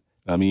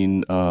 I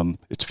mean,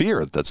 it's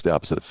fear that's the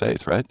opposite of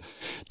faith, right?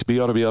 We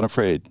ought to be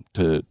unafraid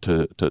to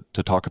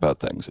talk about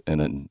things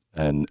and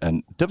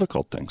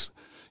difficult things.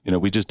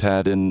 We just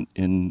had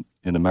in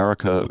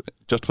America,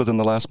 just within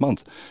the last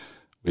month,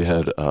 We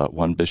had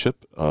one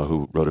bishop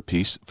who wrote a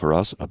piece for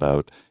us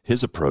about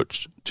his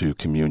approach to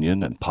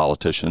communion and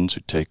politicians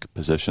who take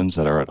positions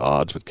that are at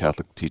odds with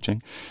Catholic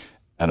teaching,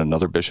 and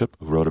another bishop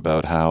who wrote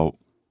about how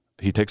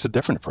he takes a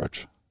different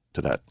approach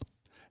to that.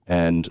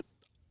 And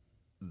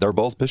they're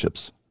both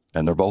bishops,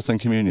 and they're both in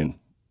communion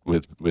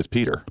with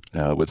Peter,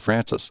 with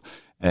Francis.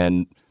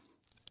 And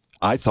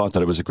I thought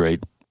that it was a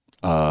great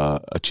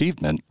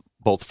achievement,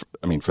 both,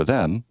 for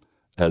them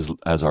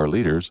as our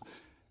leaders,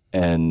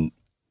 and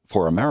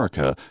for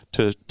America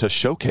to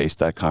showcase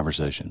that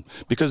conversation.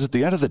 Because at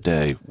the end of the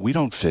day, we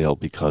don't fail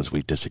because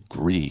we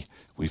disagree.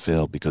 We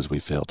fail because we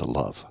fail to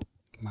love.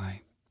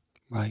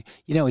 Right.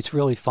 It's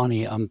really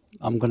funny. I'm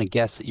going to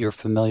guess that you're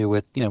familiar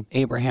with,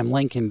 Abraham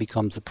Lincoln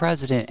becomes the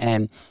president,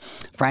 and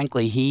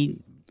frankly, he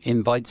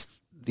invites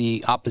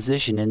the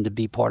opposition in to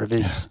be part of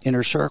his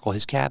inner circle,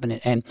 his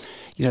cabinet. And,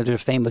 there's a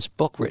famous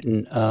book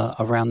written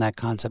around that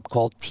concept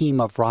called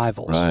Team of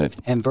Rivals. Right.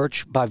 And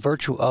by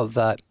virtue of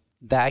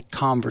that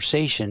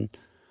conversation,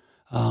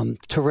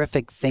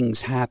 terrific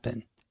things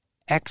happen.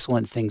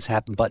 Excellent things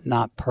happen, but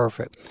not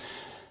perfect.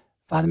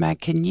 Father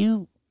Matt, can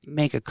you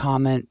make a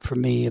comment for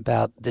me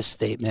about this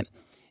statement?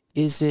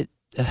 Is it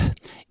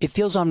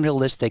feels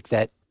unrealistic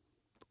that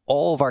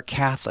all of our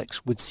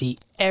Catholics would see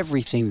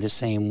everything the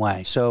same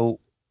way. So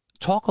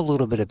talk a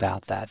little bit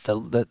about that,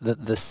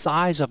 the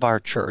size of our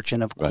church,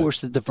 and of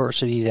course the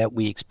diversity that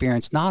we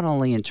experience, not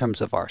only in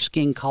terms of our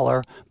skin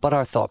color, but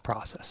our thought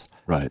process.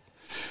 Right.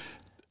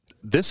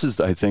 This is,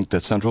 I think, the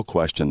central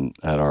question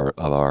of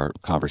our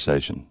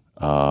conversation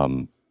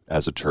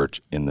as a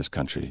church in this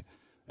country,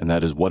 and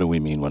that is, what do we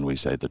mean when we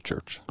say the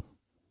church?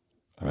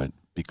 All right,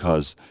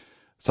 because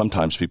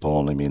sometimes people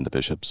only mean the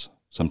bishops.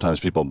 Sometimes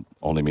people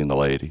only mean the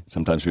laity.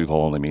 Sometimes people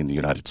only mean the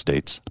United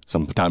States.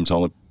 Sometimes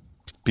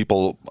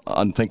people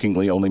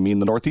unthinkingly only mean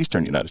the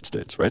northeastern United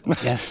States, right?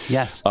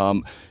 Yes.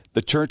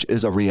 The church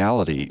is a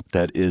reality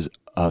that is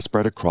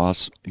spread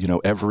across,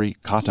 every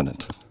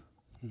continent,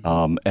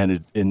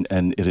 and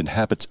it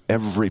inhabits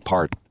every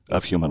part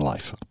of human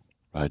life,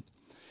 right?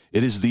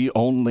 It is the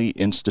only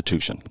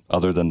institution,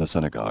 other than the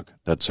synagogue,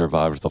 that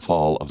survived the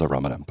fall of the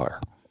Roman Empire,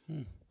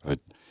 right?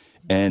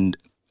 And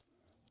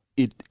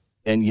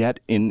yet,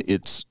 in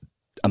its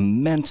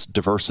immense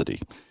diversity,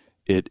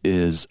 it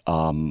is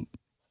one,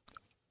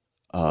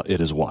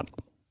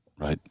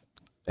 right?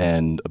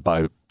 And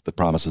by the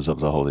promises of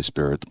the Holy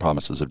Spirit, the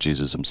promises of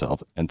Jesus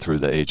himself, and through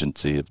the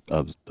agency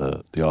of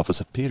the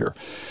office of Peter,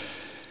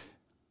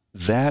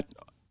 that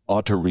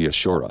ought to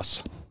reassure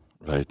us,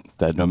 right?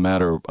 That no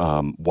matter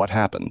what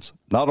happens,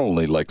 not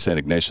only like St.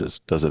 Ignatius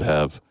does it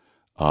have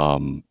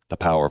the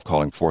power of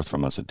calling forth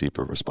from us a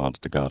deeper response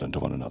to God and to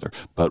one another,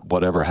 but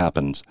whatever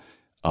happens,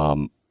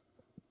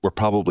 we're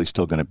probably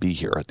still going to be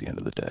here at the end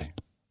of the day,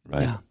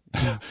 right?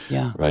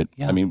 Yeah. Right?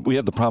 Yeah. I mean, we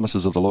have the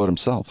promises of the Lord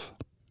himself,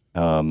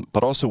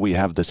 but also we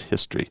have this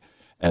history,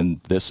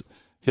 and this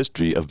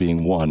history of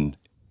being one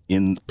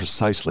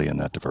precisely in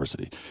that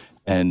diversity.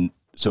 And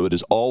so it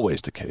is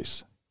always the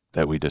case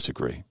that we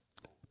disagree.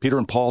 Peter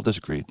and Paul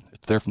disagreed.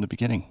 It's there from the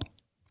beginning.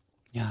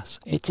 Yes.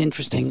 It's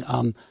interesting.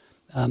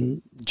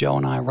 Joe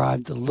and I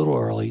arrived a little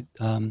early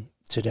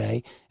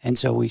today, and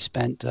so we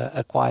spent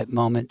a quiet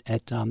moment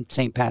at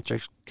St.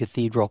 Patrick's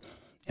Cathedral.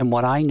 And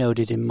what I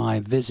noted in my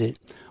visit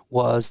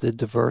was the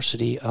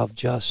diversity of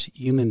just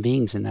human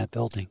beings in that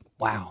building.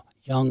 Wow.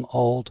 Young,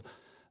 old,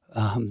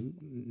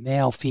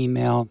 male,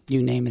 female,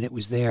 you name it, it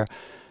was there.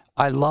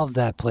 I love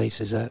that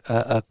place as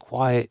a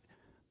quiet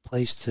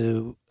place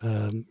to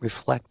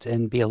reflect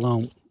and be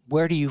alone.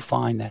 Where do you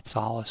find that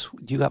solace?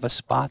 Do you have a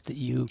spot that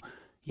you...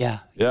 Yeah,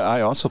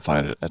 I also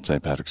find it at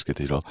St. Patrick's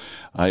Cathedral.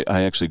 I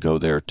actually go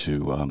there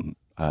to,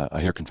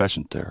 I hear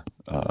confessions there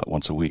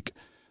once a week,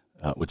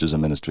 which is a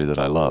ministry that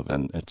I love,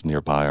 and it's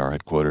nearby our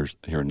headquarters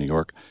here in New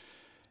York.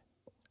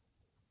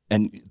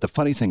 And the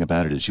funny thing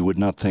about it is you would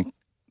not think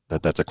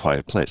that that's a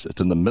quiet place.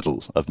 It's in the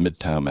middle of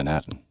Midtown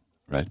Manhattan,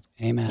 right?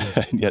 Amen.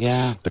 And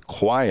yet the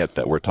quiet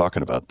that we're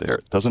talking about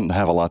there doesn't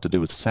have a lot to do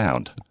with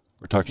sound.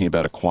 We're talking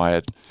about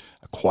a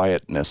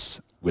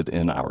quietness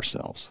within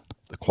ourselves,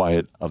 the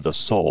quiet of the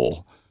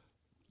soul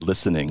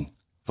listening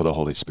for the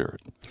Holy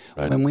Spirit.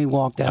 Right? When we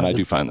walked out, and I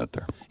do find that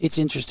there. It's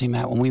interesting,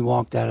 Matt. When we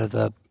walked out of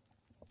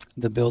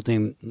the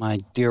building, my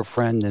dear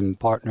friend and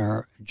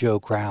partner Joe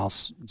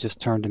Kraus just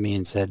turned to me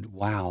and said,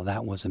 "Wow,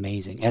 that was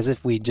amazing," as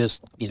if we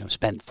just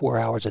spent 4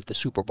 hours at the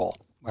Super Bowl,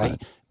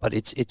 right? But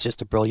it's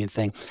just a brilliant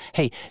thing.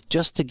 Hey,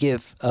 just to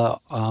give a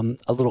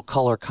little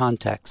color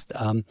context,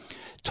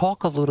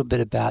 talk a little bit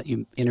about,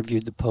 you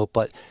interviewed the Pope,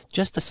 but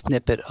just a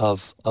snippet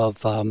of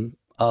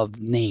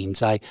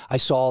names. I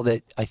saw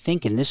that, I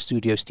think in this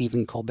studio,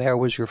 Stephen Colbert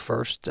was your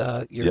first.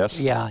 Yes.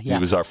 Yeah. He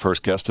was our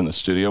first guest in the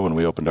studio when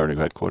we opened our new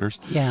headquarters.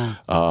 Yeah.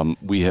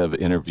 We have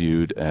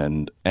interviewed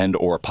and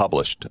or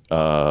published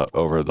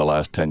over the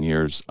last 10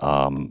 years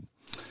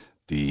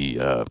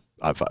the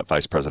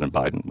Vice President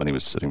Biden when he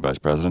was sitting vice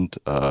president,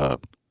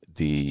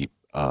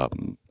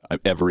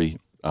 every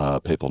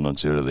papal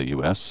nuncio to the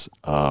U.S.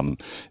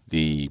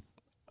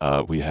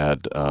 We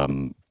had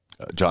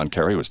John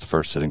Kerry was the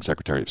first sitting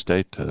Secretary of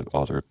State to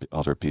alter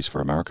a peace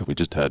for America. We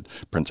just had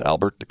Prince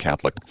Albert, the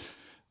Catholic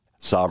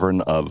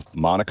sovereign of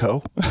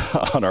Monaco,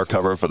 on our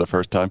cover for the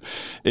first time.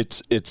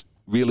 It's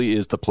really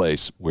is the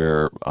place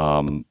where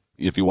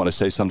if you want to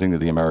say something to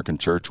the American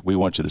church, we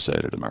want you to say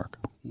it at America.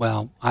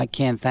 Well, I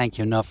can't thank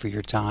you enough for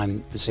your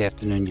time this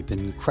afternoon. You've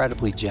been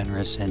incredibly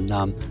generous, and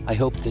I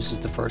hope this is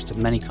the first of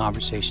many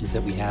conversations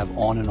that we have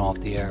on and off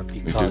the air,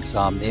 because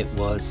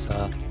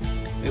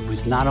it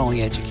was not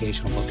only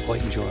educational but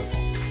quite enjoyable.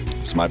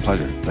 It's my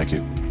pleasure. Thank you.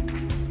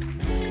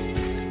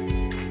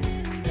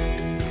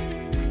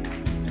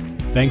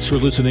 Thanks for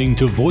listening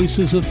to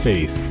Voices of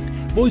Faith.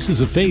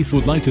 Voices of Faith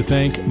would like to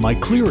thank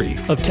Mike Cleary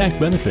of TAC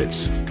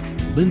Benefits,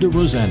 Linda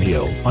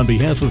Rosanio on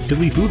behalf of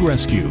Philly Food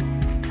Rescue,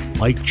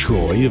 Mike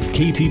Troy of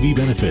KTV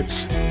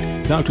Benefits,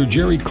 Dr.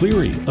 Jerry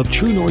Cleary of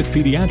True North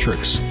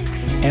Pediatrics,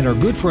 and our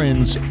good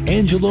friends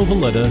Angelo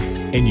Valletta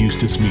and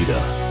Eustace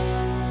Mida.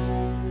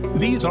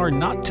 These are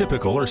not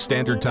typical or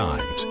standard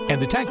times, and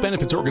the TAC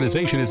Benefits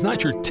organization is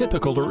not your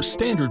typical or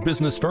standard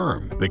business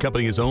firm. The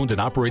company is owned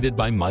and operated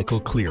by Michael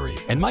Cleary,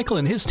 and Michael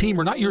and his team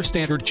are not your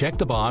standard check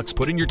the box,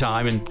 put in your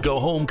time, and go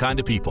home kind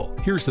of people.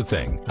 Here's the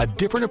thing. A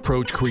different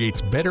approach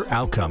creates better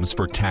outcomes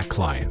for TAC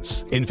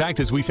clients. In fact,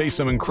 as we face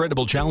some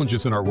incredible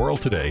challenges in our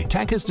world today,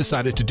 TAC has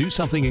decided to do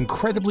something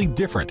incredibly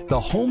different, the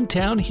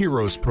Hometown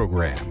Heroes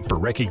program, for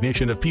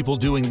recognition of people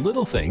doing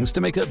little things to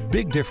make a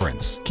big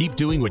difference. Keep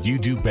doing what you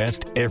do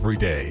best every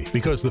day,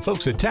 because the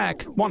folks at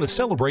TAC want to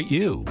celebrate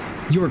you.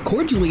 You're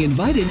cordially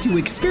invited to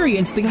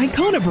experience the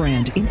Icona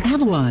brand in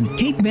Avalon,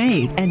 Cape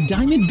May, and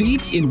Diamond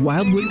Beach in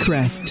Wildwood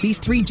Crest. These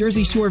 3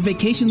 Jersey Shore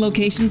vacation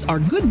locations are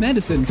good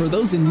medicine for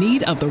those in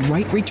need of the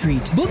right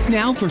retreat. Book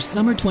now for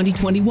summer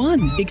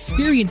 2021.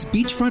 Experience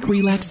beachfront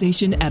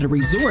relaxation at a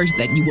resort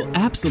that you will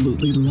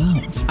absolutely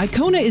love.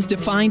 Icona is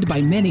defined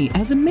by many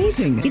as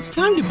amazing. It's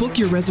time to book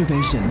your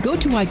reservation. Go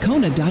to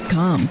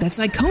Icona.com. That's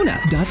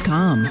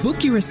Icona.com.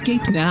 Book your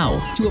escape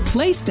now to a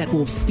place that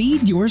will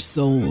feed your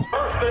soul.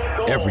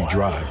 Every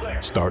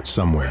drive starts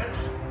somewhere.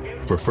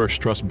 For First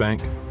Trust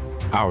Bank,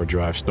 our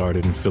drive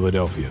started in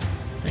Philadelphia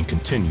and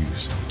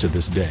continues to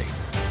this day.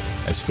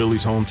 As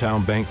Philly's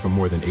hometown bank for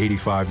more than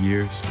 85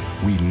 years,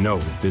 we know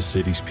this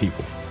city's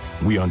people.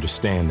 We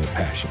understand their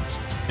passions,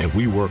 and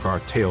we work our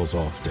tails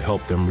off to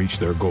help them reach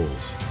their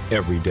goals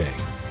every day.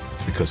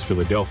 Because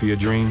Philadelphia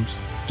dreams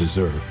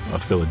deserve a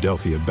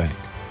Philadelphia bank.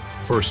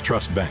 First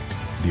Trust Bank,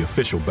 the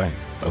official bank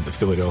of the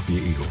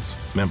Philadelphia Eagles.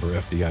 Member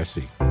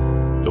FDIC.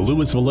 The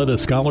Louis Valletta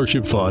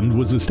Scholarship Fund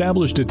was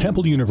established at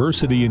Temple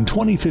University in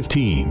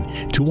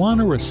 2015 to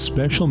honor a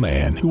special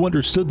man who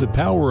understood the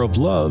power of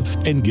love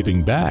and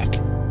giving back.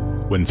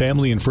 When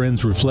family and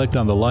friends reflect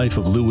on the life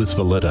of Louis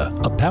Valletta,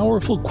 a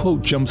powerful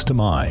quote jumps to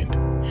mind.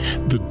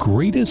 The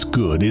greatest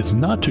good is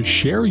not to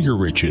share your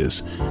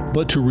riches,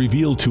 but to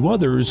reveal to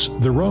others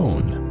their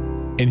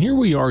own. And here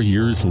we are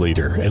years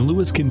later, and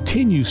Louis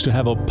continues to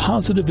have a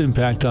positive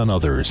impact on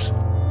others.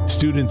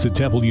 Students at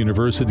Temple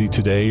University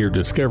today are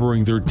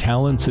discovering their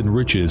talents and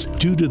riches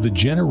due to the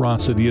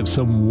generosity of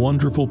some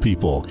wonderful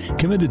people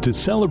committed to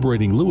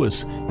celebrating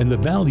Louis and the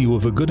value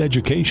of a good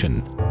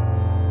education.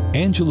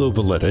 Angelo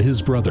Valletta,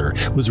 his brother,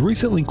 was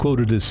recently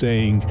quoted as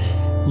saying,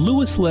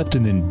 "Louis left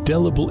an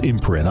indelible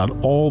imprint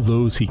on all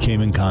those he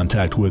came in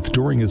contact with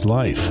during his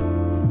life."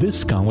 This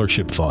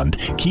scholarship fund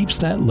keeps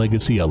that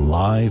legacy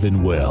alive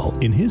and well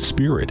in his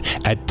spirit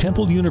at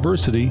Temple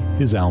University,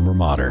 his alma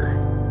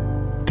mater.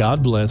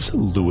 God bless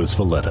Louis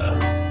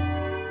Valletta.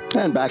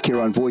 And back here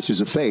on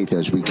Voices of Faith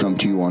as we come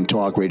to you on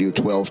Talk Radio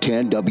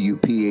 1210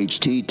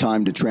 WPHT.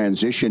 Time to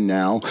transition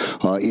now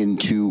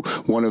into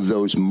one of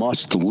those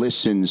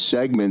must-listen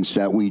segments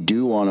that we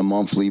do on a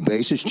monthly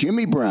basis.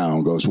 Jimmy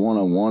Brown goes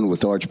one-on-one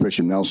with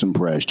Archbishop Nelson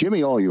Perez.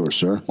 Jimmy, all yours,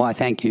 sir. Why,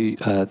 thank you,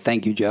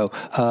 Joe.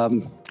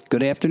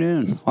 Good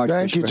afternoon, Archbishop.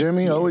 Thank you,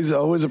 Jimmy. Always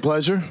a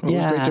pleasure.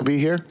 Always great to be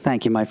here.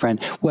 Thank you, my friend.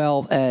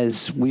 Well,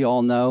 as we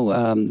all know,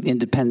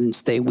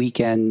 Independence Day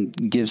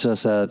weekend gives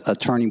us a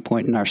turning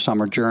point in our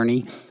summer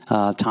journey,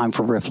 time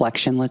for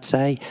reflection, let's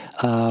say.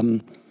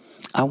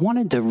 I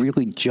wanted to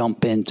really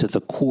jump into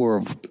the core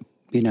of,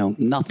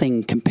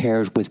 nothing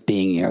compares with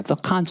being here. The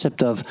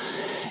concept of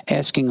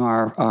asking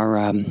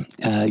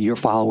your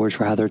followers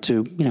rather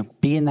to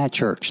be in that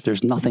church.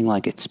 There's nothing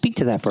like it. Speak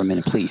to that for a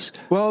minute, please.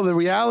 Well, the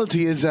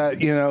reality is that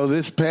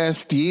this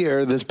past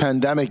year, this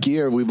pandemic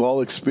year, we've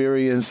all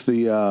experienced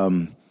the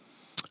in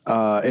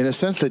a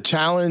sense the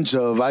challenge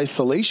of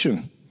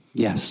isolation.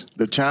 Yes,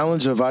 the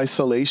challenge of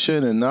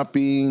isolation and not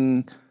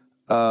being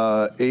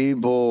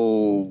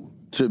able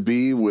to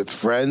be with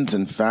friends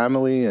and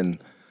family and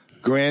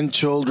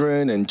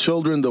grandchildren and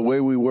children the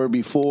way we were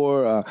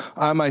before.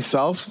 I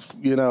myself,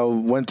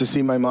 went to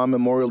see my mom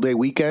Memorial Day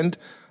weekend.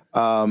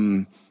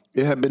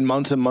 It had been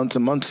months and months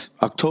and months.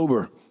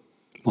 October,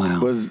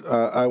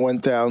 I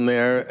went down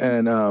there,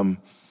 and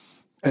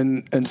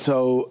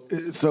so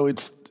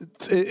it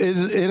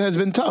has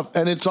been tough,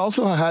 and it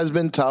also has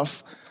been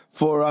tough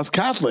for us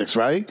Catholics,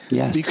 right?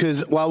 Yes.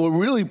 Because while we're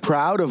really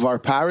proud of our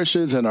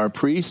parishes and our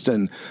priests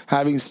and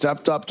having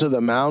stepped up to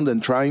the mound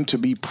and trying to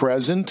be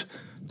present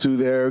to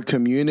their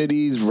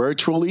communities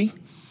virtually.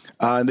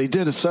 They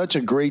did such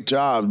a great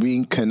job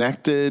being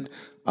connected,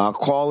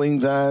 calling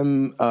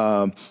them,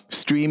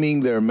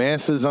 streaming their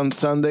masses on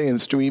Sunday and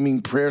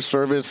streaming prayer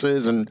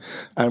services and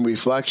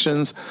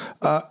reflections.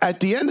 At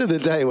the end of the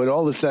day, when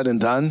all is said and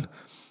done,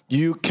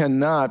 you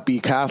cannot be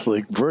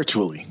Catholic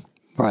virtually.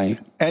 Right.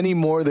 Any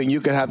more than you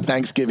could have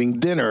Thanksgiving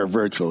dinner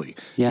virtually.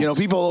 Yes. You know,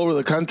 people all over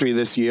the country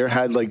this year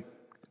had like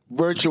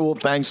virtual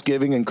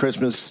Thanksgiving and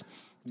Christmas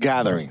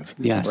gatherings.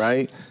 Yes.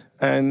 Right?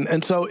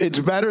 And so it's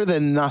better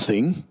than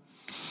nothing,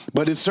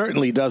 but it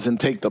certainly doesn't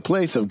take the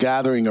place of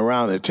gathering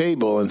around a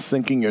table and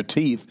sinking your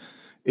teeth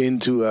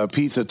into a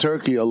piece of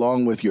turkey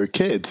along with your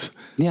kids.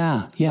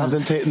 Yeah, yeah.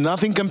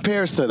 Nothing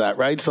compares to that,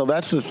 right? So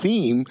that's the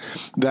theme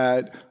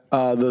that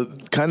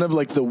the kind of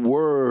like the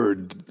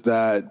word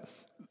that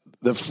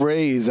the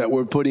phrase that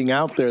we're putting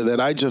out there that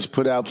I just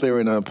put out there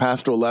in a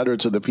pastoral letter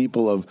to the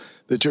people of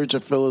the Church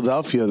of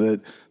Philadelphia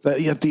that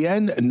at the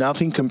end,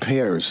 nothing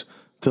compares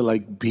to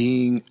like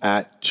being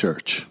at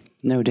church.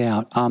 No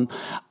doubt. I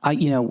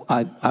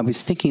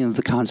was thinking of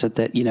the concept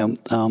that,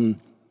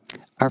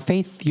 our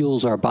faith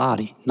fuels our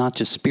body, not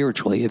just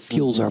spiritually. It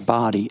fuels our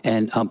body.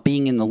 And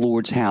being in the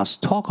Lord's house,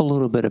 talk a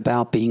little bit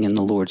about being in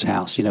the Lord's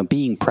house,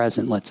 being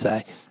present, let's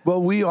say.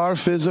 Well, we are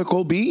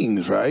physical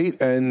beings, right?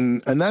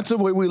 And that's the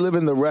way we live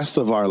in the rest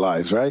of our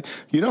lives, right?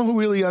 You know who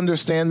really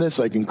understand this,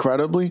 like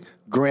incredibly?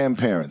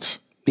 Grandparents.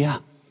 Yeah,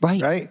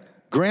 right. Right?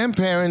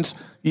 Grandparents,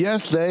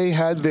 yes, they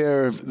had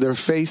their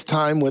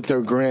FaceTime with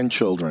their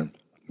grandchildren.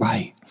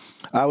 Right.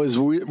 I was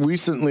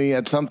recently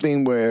at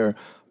something where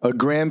a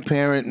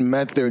grandparent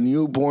met their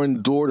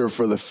newborn daughter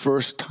for the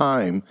first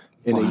time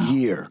in a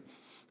year,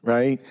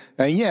 right?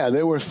 And yeah,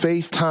 there were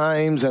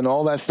FaceTimes and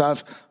all that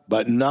stuff,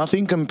 but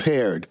nothing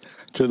compared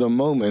to the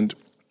moment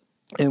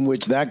in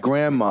which that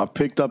grandma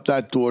picked up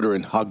that daughter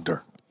and hugged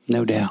her.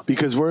 No doubt.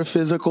 Because we're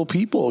physical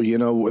people,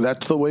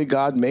 that's the way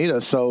God made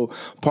us. So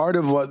part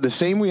of the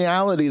same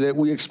reality that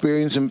we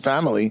experience in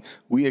family,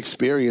 we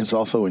experience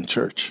also in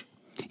church.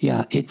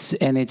 Yeah, it's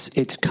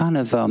kind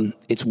of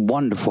it's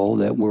wonderful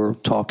that we're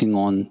talking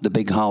on the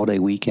big holiday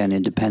weekend,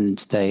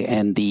 Independence Day,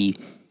 and the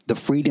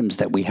freedoms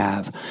that we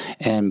have.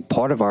 And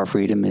part of our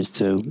freedom is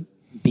to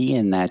be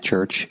in that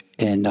church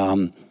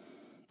and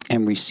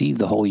receive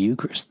the whole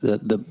Eucharist.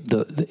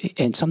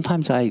 And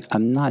sometimes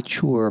I'm not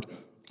sure.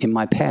 In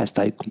my past,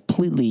 I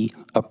completely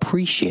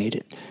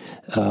appreciated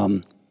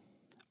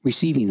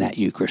receiving that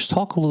Eucharist.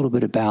 Talk a little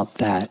bit about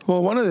that.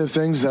 Well, one of the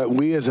things that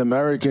we as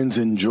Americans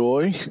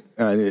enjoy,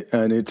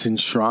 and it's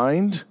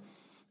enshrined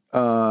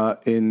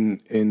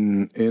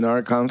in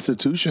our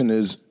Constitution,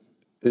 is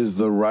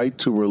the right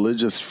to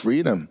religious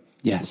freedom.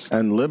 Yes.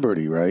 And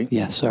liberty, right?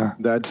 Yes, sir.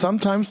 That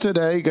sometimes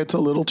today gets a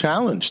little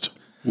challenged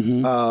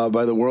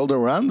by the world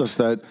around us,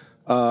 that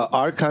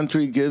our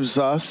country gives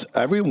us,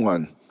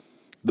 everyone,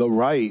 the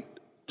right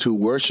to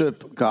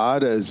worship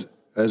God as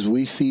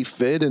we see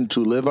fit and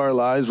to live our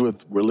lives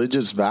with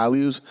religious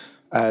values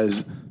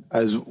as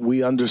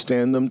we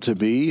understand them to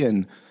be.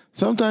 And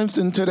sometimes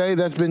in today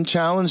that's been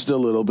challenged a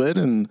little bit,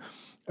 and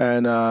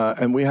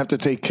we have to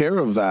take care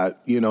of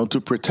that,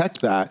 to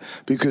protect that,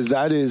 because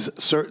that is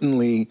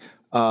certainly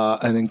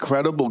an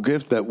incredible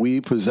gift that we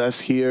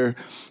possess here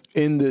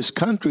in this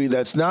country.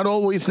 That's not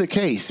always the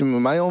case.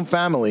 My own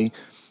family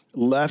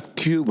left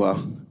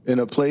Cuba in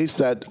a place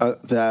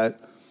that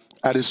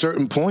at a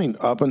certain point,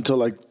 up until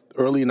like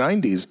early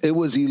 90s, it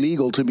was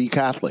illegal to be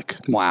Catholic.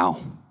 Wow.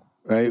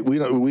 Right? We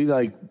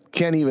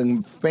can't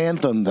even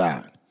fathom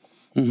that.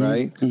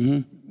 Right?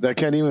 That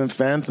can't even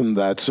fathom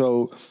that.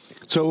 So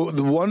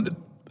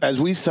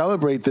as we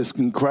celebrate this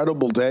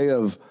incredible day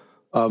of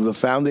the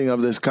founding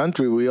of this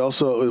country,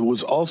 it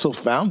was also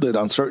founded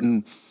on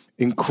certain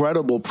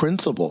incredible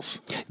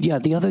principles. Yeah,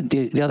 the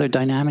other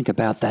dynamic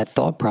about that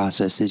thought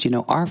process is,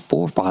 our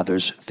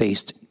forefathers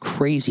faced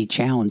crazy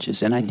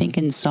challenges, and I think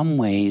in some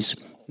ways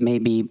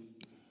maybe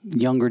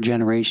younger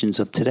generations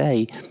of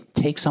today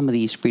take some of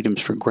these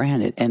freedoms for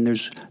granted, and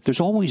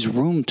there's always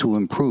room to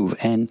improve.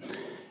 And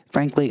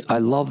frankly, I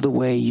love the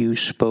way you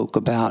spoke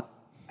about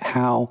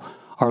how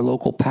our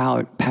local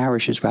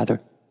parishes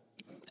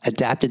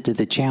adapted to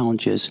the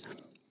challenges,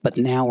 but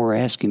now we're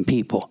asking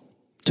people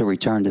to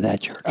return to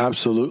that church.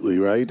 Absolutely,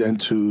 right? And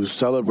to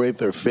celebrate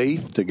their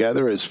faith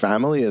together as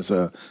family, as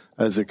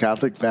a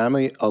Catholic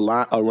family,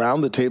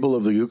 around the table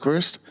of the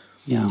Eucharist.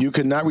 Yeah. You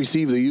cannot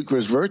receive the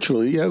Eucharist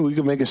virtually. Yeah, we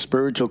can make a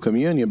spiritual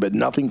communion, but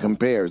nothing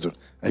compares,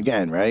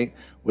 again, right,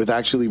 with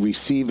actually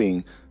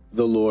receiving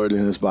the Lord in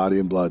his body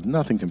and blood.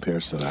 Nothing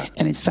compares to that.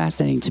 And it's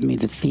fascinating to me,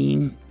 the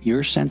theme,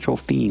 your central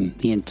theme,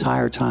 the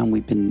entire time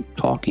we've been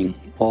talking,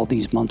 all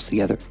these months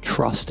together,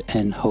 trust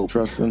and hope.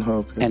 Trust and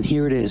hope. Yeah. And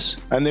here it is.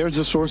 And there's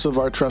the source of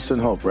our trust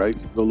and hope, right?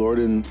 The Lord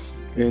in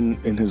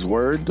his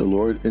word, the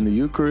Lord in the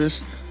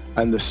Eucharist,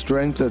 and the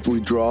strength that we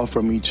draw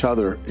from each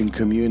other in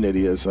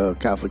community as a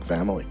Catholic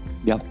family.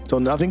 Yep. So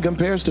nothing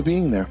compares to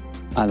being there.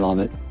 I love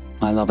it.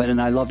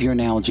 And I love your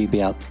analogy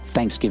about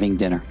Thanksgiving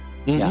dinner.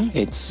 Yeah,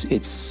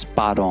 it's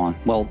spot on.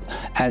 Well,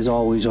 as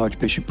always,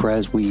 Archbishop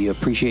Perez, we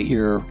appreciate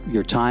your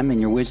time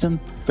and your wisdom.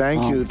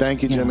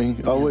 Thank you, Jimmy.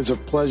 Always a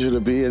pleasure to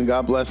be, and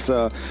God bless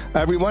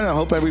everyone. I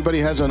hope everybody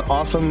has an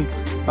awesome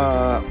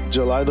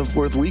July the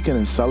 4th weekend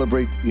and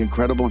celebrate the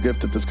incredible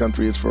gift that this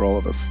country is for all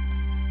of us.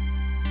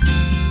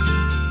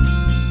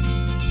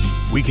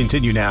 We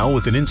continue now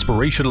with an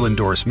inspirational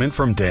endorsement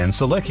from Dan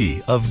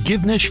Selecki of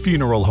Givnish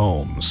Funeral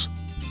Homes.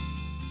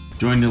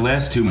 During the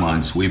last 2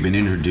 months, we've been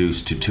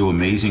introduced to two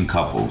amazing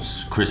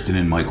couples, Kristen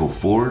and Michael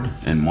Ford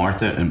and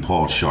Martha and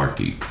Paul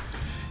Sharkey.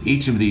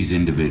 Each of these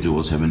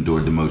individuals have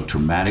endured the most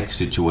traumatic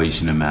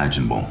situation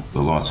imaginable,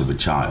 the loss of a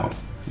child.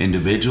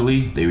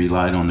 Individually, they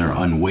relied on their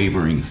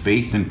unwavering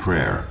faith and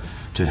prayer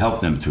to help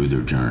them through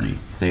their journey.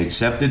 They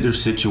accepted their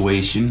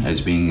situation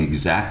as being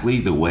exactly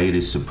the way it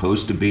is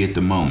supposed to be at the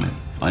moment,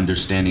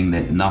 understanding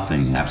that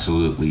nothing,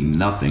 absolutely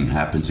nothing,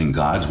 happens in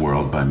God's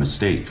world by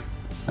mistake.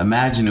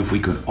 Imagine if we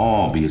could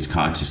all be as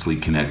consciously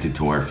connected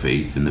to our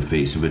faith in the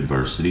face of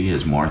adversity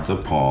as Martha,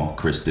 Paul,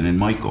 Kristen, and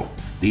Michael.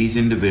 These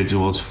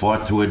individuals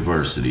fought through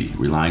adversity,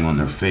 relying on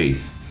their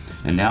faith,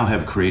 and now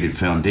have created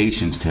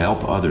foundations to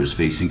help others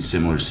facing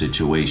similar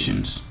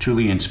situations.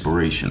 Truly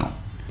inspirational.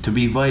 To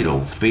be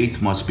vital,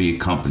 faith must be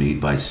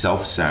accompanied by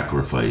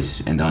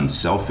self-sacrifice and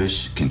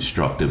unselfish,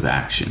 constructive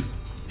action.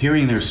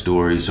 Hearing their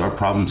stories, our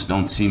problems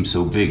don't seem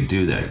so big,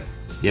 do they?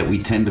 Yet we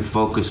tend to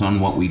focus on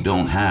what we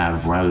don't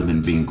have rather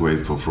than being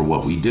grateful for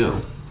what we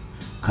do.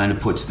 Kind of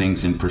puts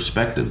things in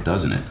perspective,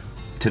 doesn't it?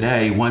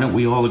 Today, why don't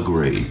we all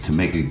agree to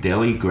make a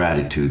daily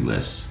gratitude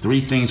list? 3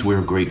 things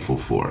we're grateful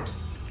for.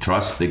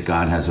 Trust that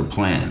God has a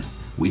plan.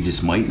 We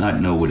just might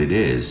not know what it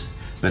is,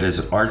 but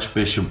as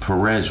Archbishop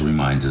Perez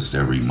reminds us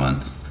every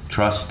month,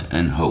 trust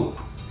and hope.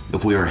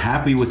 If we are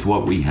happy with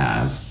what we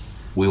have,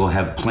 we will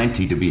have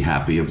plenty to be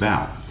happy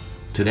about.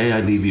 Today, I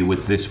leave you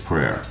with this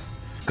prayer.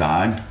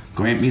 God,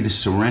 grant me the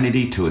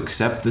serenity to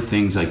accept the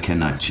things I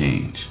cannot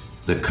change,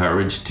 the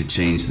courage to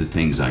change the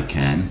things I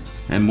can,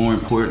 and more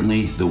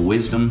importantly, the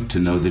wisdom to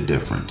know the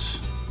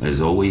difference.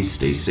 As always,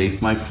 stay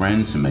safe, my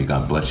friends, and may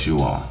God bless you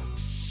all.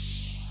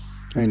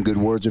 And good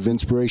words of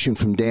inspiration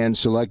from Dan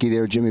Selecki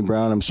there, Jimmy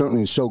Brown. I'm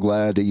certainly so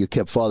glad that you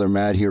kept Father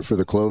Matt here for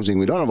the closing.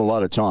 We don't have a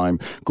lot of time.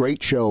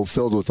 Great show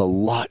filled with a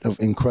lot of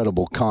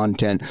incredible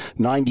content.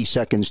 90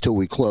 seconds till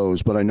we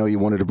close, but I know you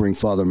wanted to bring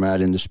Father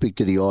Matt in to speak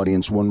to the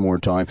audience one more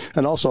time.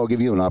 And also, I'll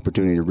give you an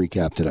opportunity to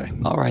recap today.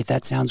 All right,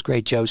 that sounds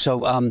great, Joe.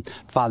 So,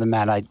 Father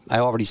Matt, I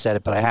already said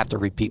it, but I have to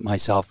repeat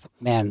myself.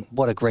 Man,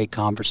 what a great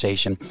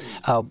conversation.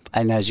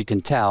 And as you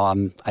can tell,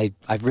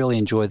 I've really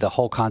enjoyed the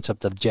whole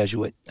concept of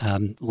Jesuit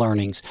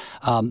learnings.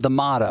 The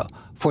motto,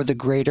 for the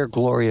greater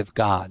glory of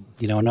God.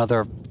 You know,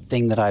 another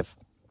thing that I've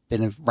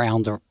been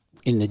around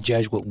in the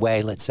Jesuit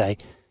way, let's say.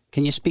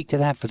 Can you speak to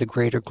that, for the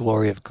greater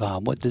glory of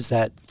God? What does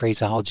that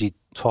phraseology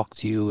talk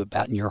to you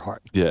about in your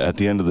heart? Yeah, at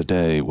the end of the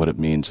day, what it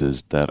means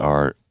is that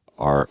our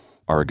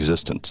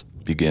existence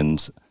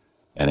begins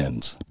and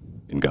ends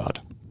in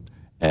God.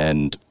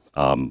 And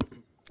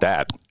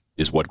that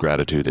is what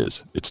gratitude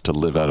is. It's to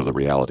live out of the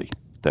reality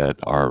that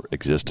our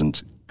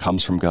existence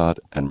comes from God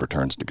and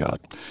returns to God.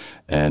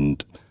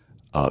 And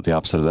the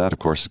opposite of that, of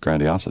course, is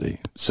grandiosity.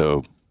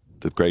 So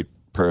the great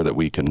prayer that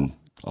we can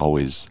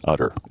always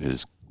utter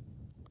is,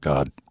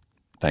 God,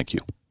 thank you.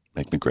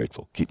 Make me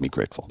grateful. Keep me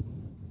grateful.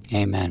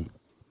 Amen.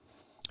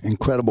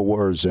 Incredible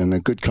words and a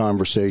good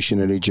conversation.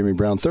 Eddie, Jimmy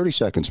Brown, 30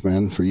 seconds,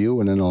 man, for you,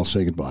 and then I'll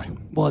say goodbye.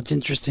 Well, it's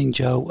interesting,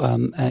 Joe,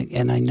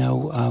 and I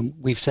know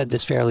we've said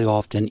this fairly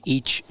often.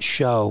 Each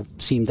show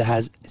seems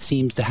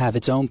to have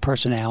its own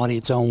personality,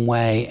 its own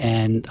way,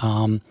 and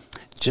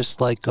just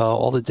like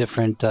all the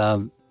different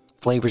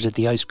flavors at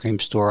the ice cream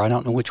store, I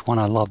don't know which one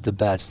I love the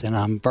best. And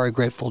I'm very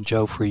grateful,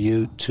 Joe, for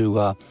you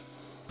to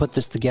put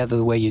this together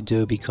the way you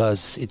do,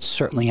 because it's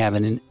certainly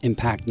having an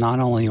impact not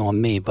only on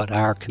me, but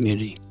our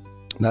community.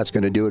 That's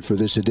going to do it for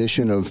this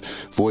edition of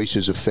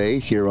Voices of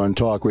Faith here on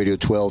Talk Radio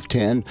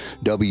 1210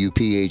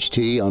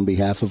 WPHT. On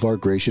behalf of our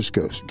gracious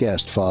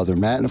guest, Father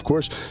Matt, and of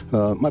course,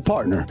 my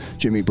partner,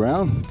 Jimmy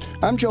Brown,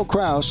 I'm Joe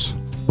Kraus.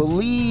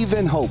 Believe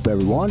and hope,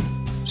 everyone.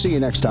 See you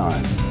next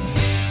time.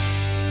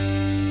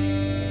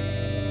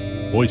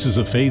 Voices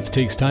of Faith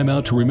takes time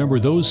out to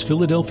remember those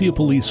Philadelphia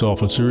police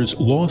officers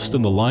lost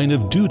in the line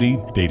of duty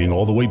dating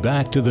all the way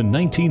back to the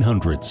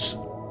 1900s.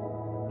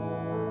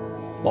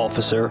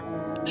 Officer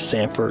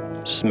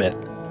Sanford Smith,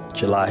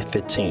 July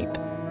 15,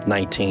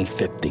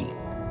 1950.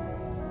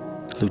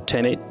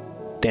 Lieutenant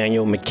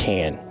Daniel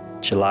McCann,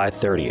 July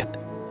 30th,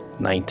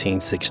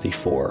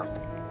 1964.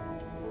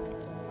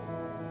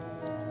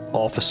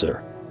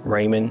 Officer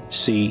Raymond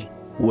C.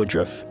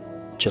 Woodruff,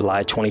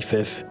 July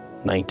 25th,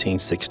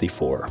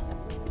 1964.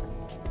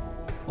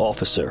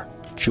 Officer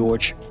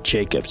George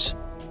Jacobs,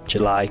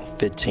 July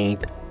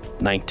 15th,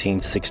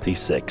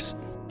 1966.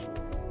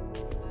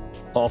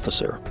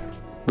 Officer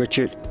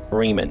Richard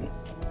Riemann,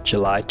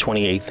 July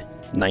 28th,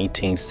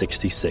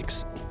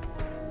 1966.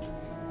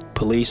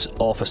 Police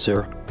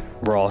Officer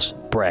Ross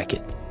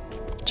Brackett,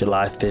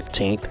 July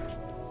 15th,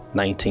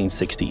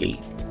 1968.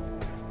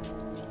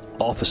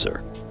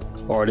 Officer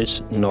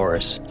Artis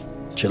Norris,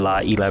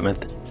 July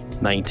 11th,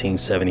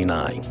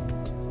 1979.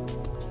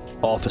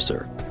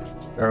 Officer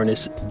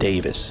Ernest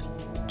Davis,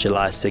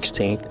 July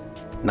 16th,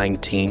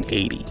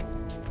 1980.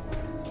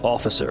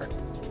 Officer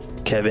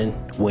Kevin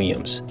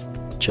Williams,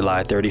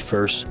 July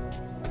 31st,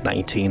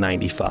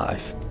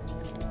 1995.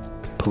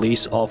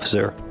 Police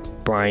Officer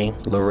Brian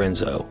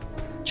Lorenzo,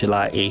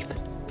 July 8th,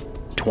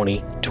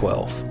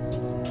 2012.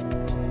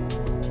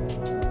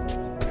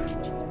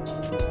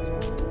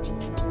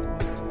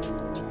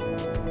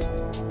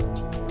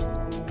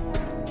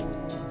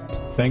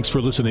 Thanks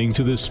for listening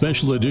to this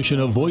special edition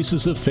of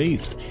Voices of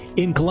Faith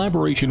in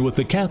collaboration with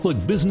the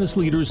Catholic business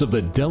leaders of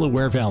the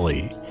Delaware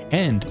Valley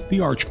and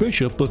the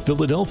Archbishop of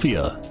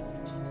Philadelphia.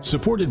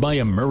 Supported by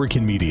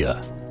American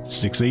Media,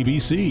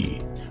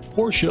 6ABC,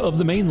 Porsche of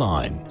the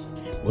Mainline,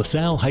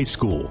 LaSalle High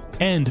School,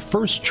 and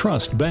First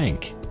Trust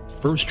Bank.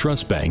 First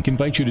Trust Bank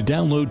invites you to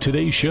download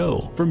today's show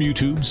from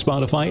YouTube,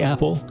 Spotify,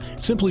 Apple.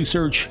 Simply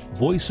search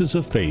Voices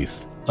of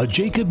Faith, a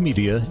Jacob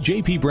Media,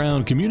 J.P.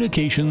 Brown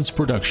Communications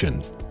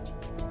production.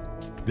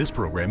 This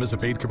program is a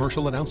paid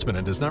commercial announcement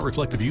and does not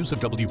reflect the views of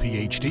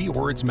WPHT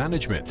or its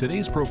management.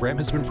 Today's program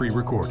has been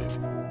pre-recorded.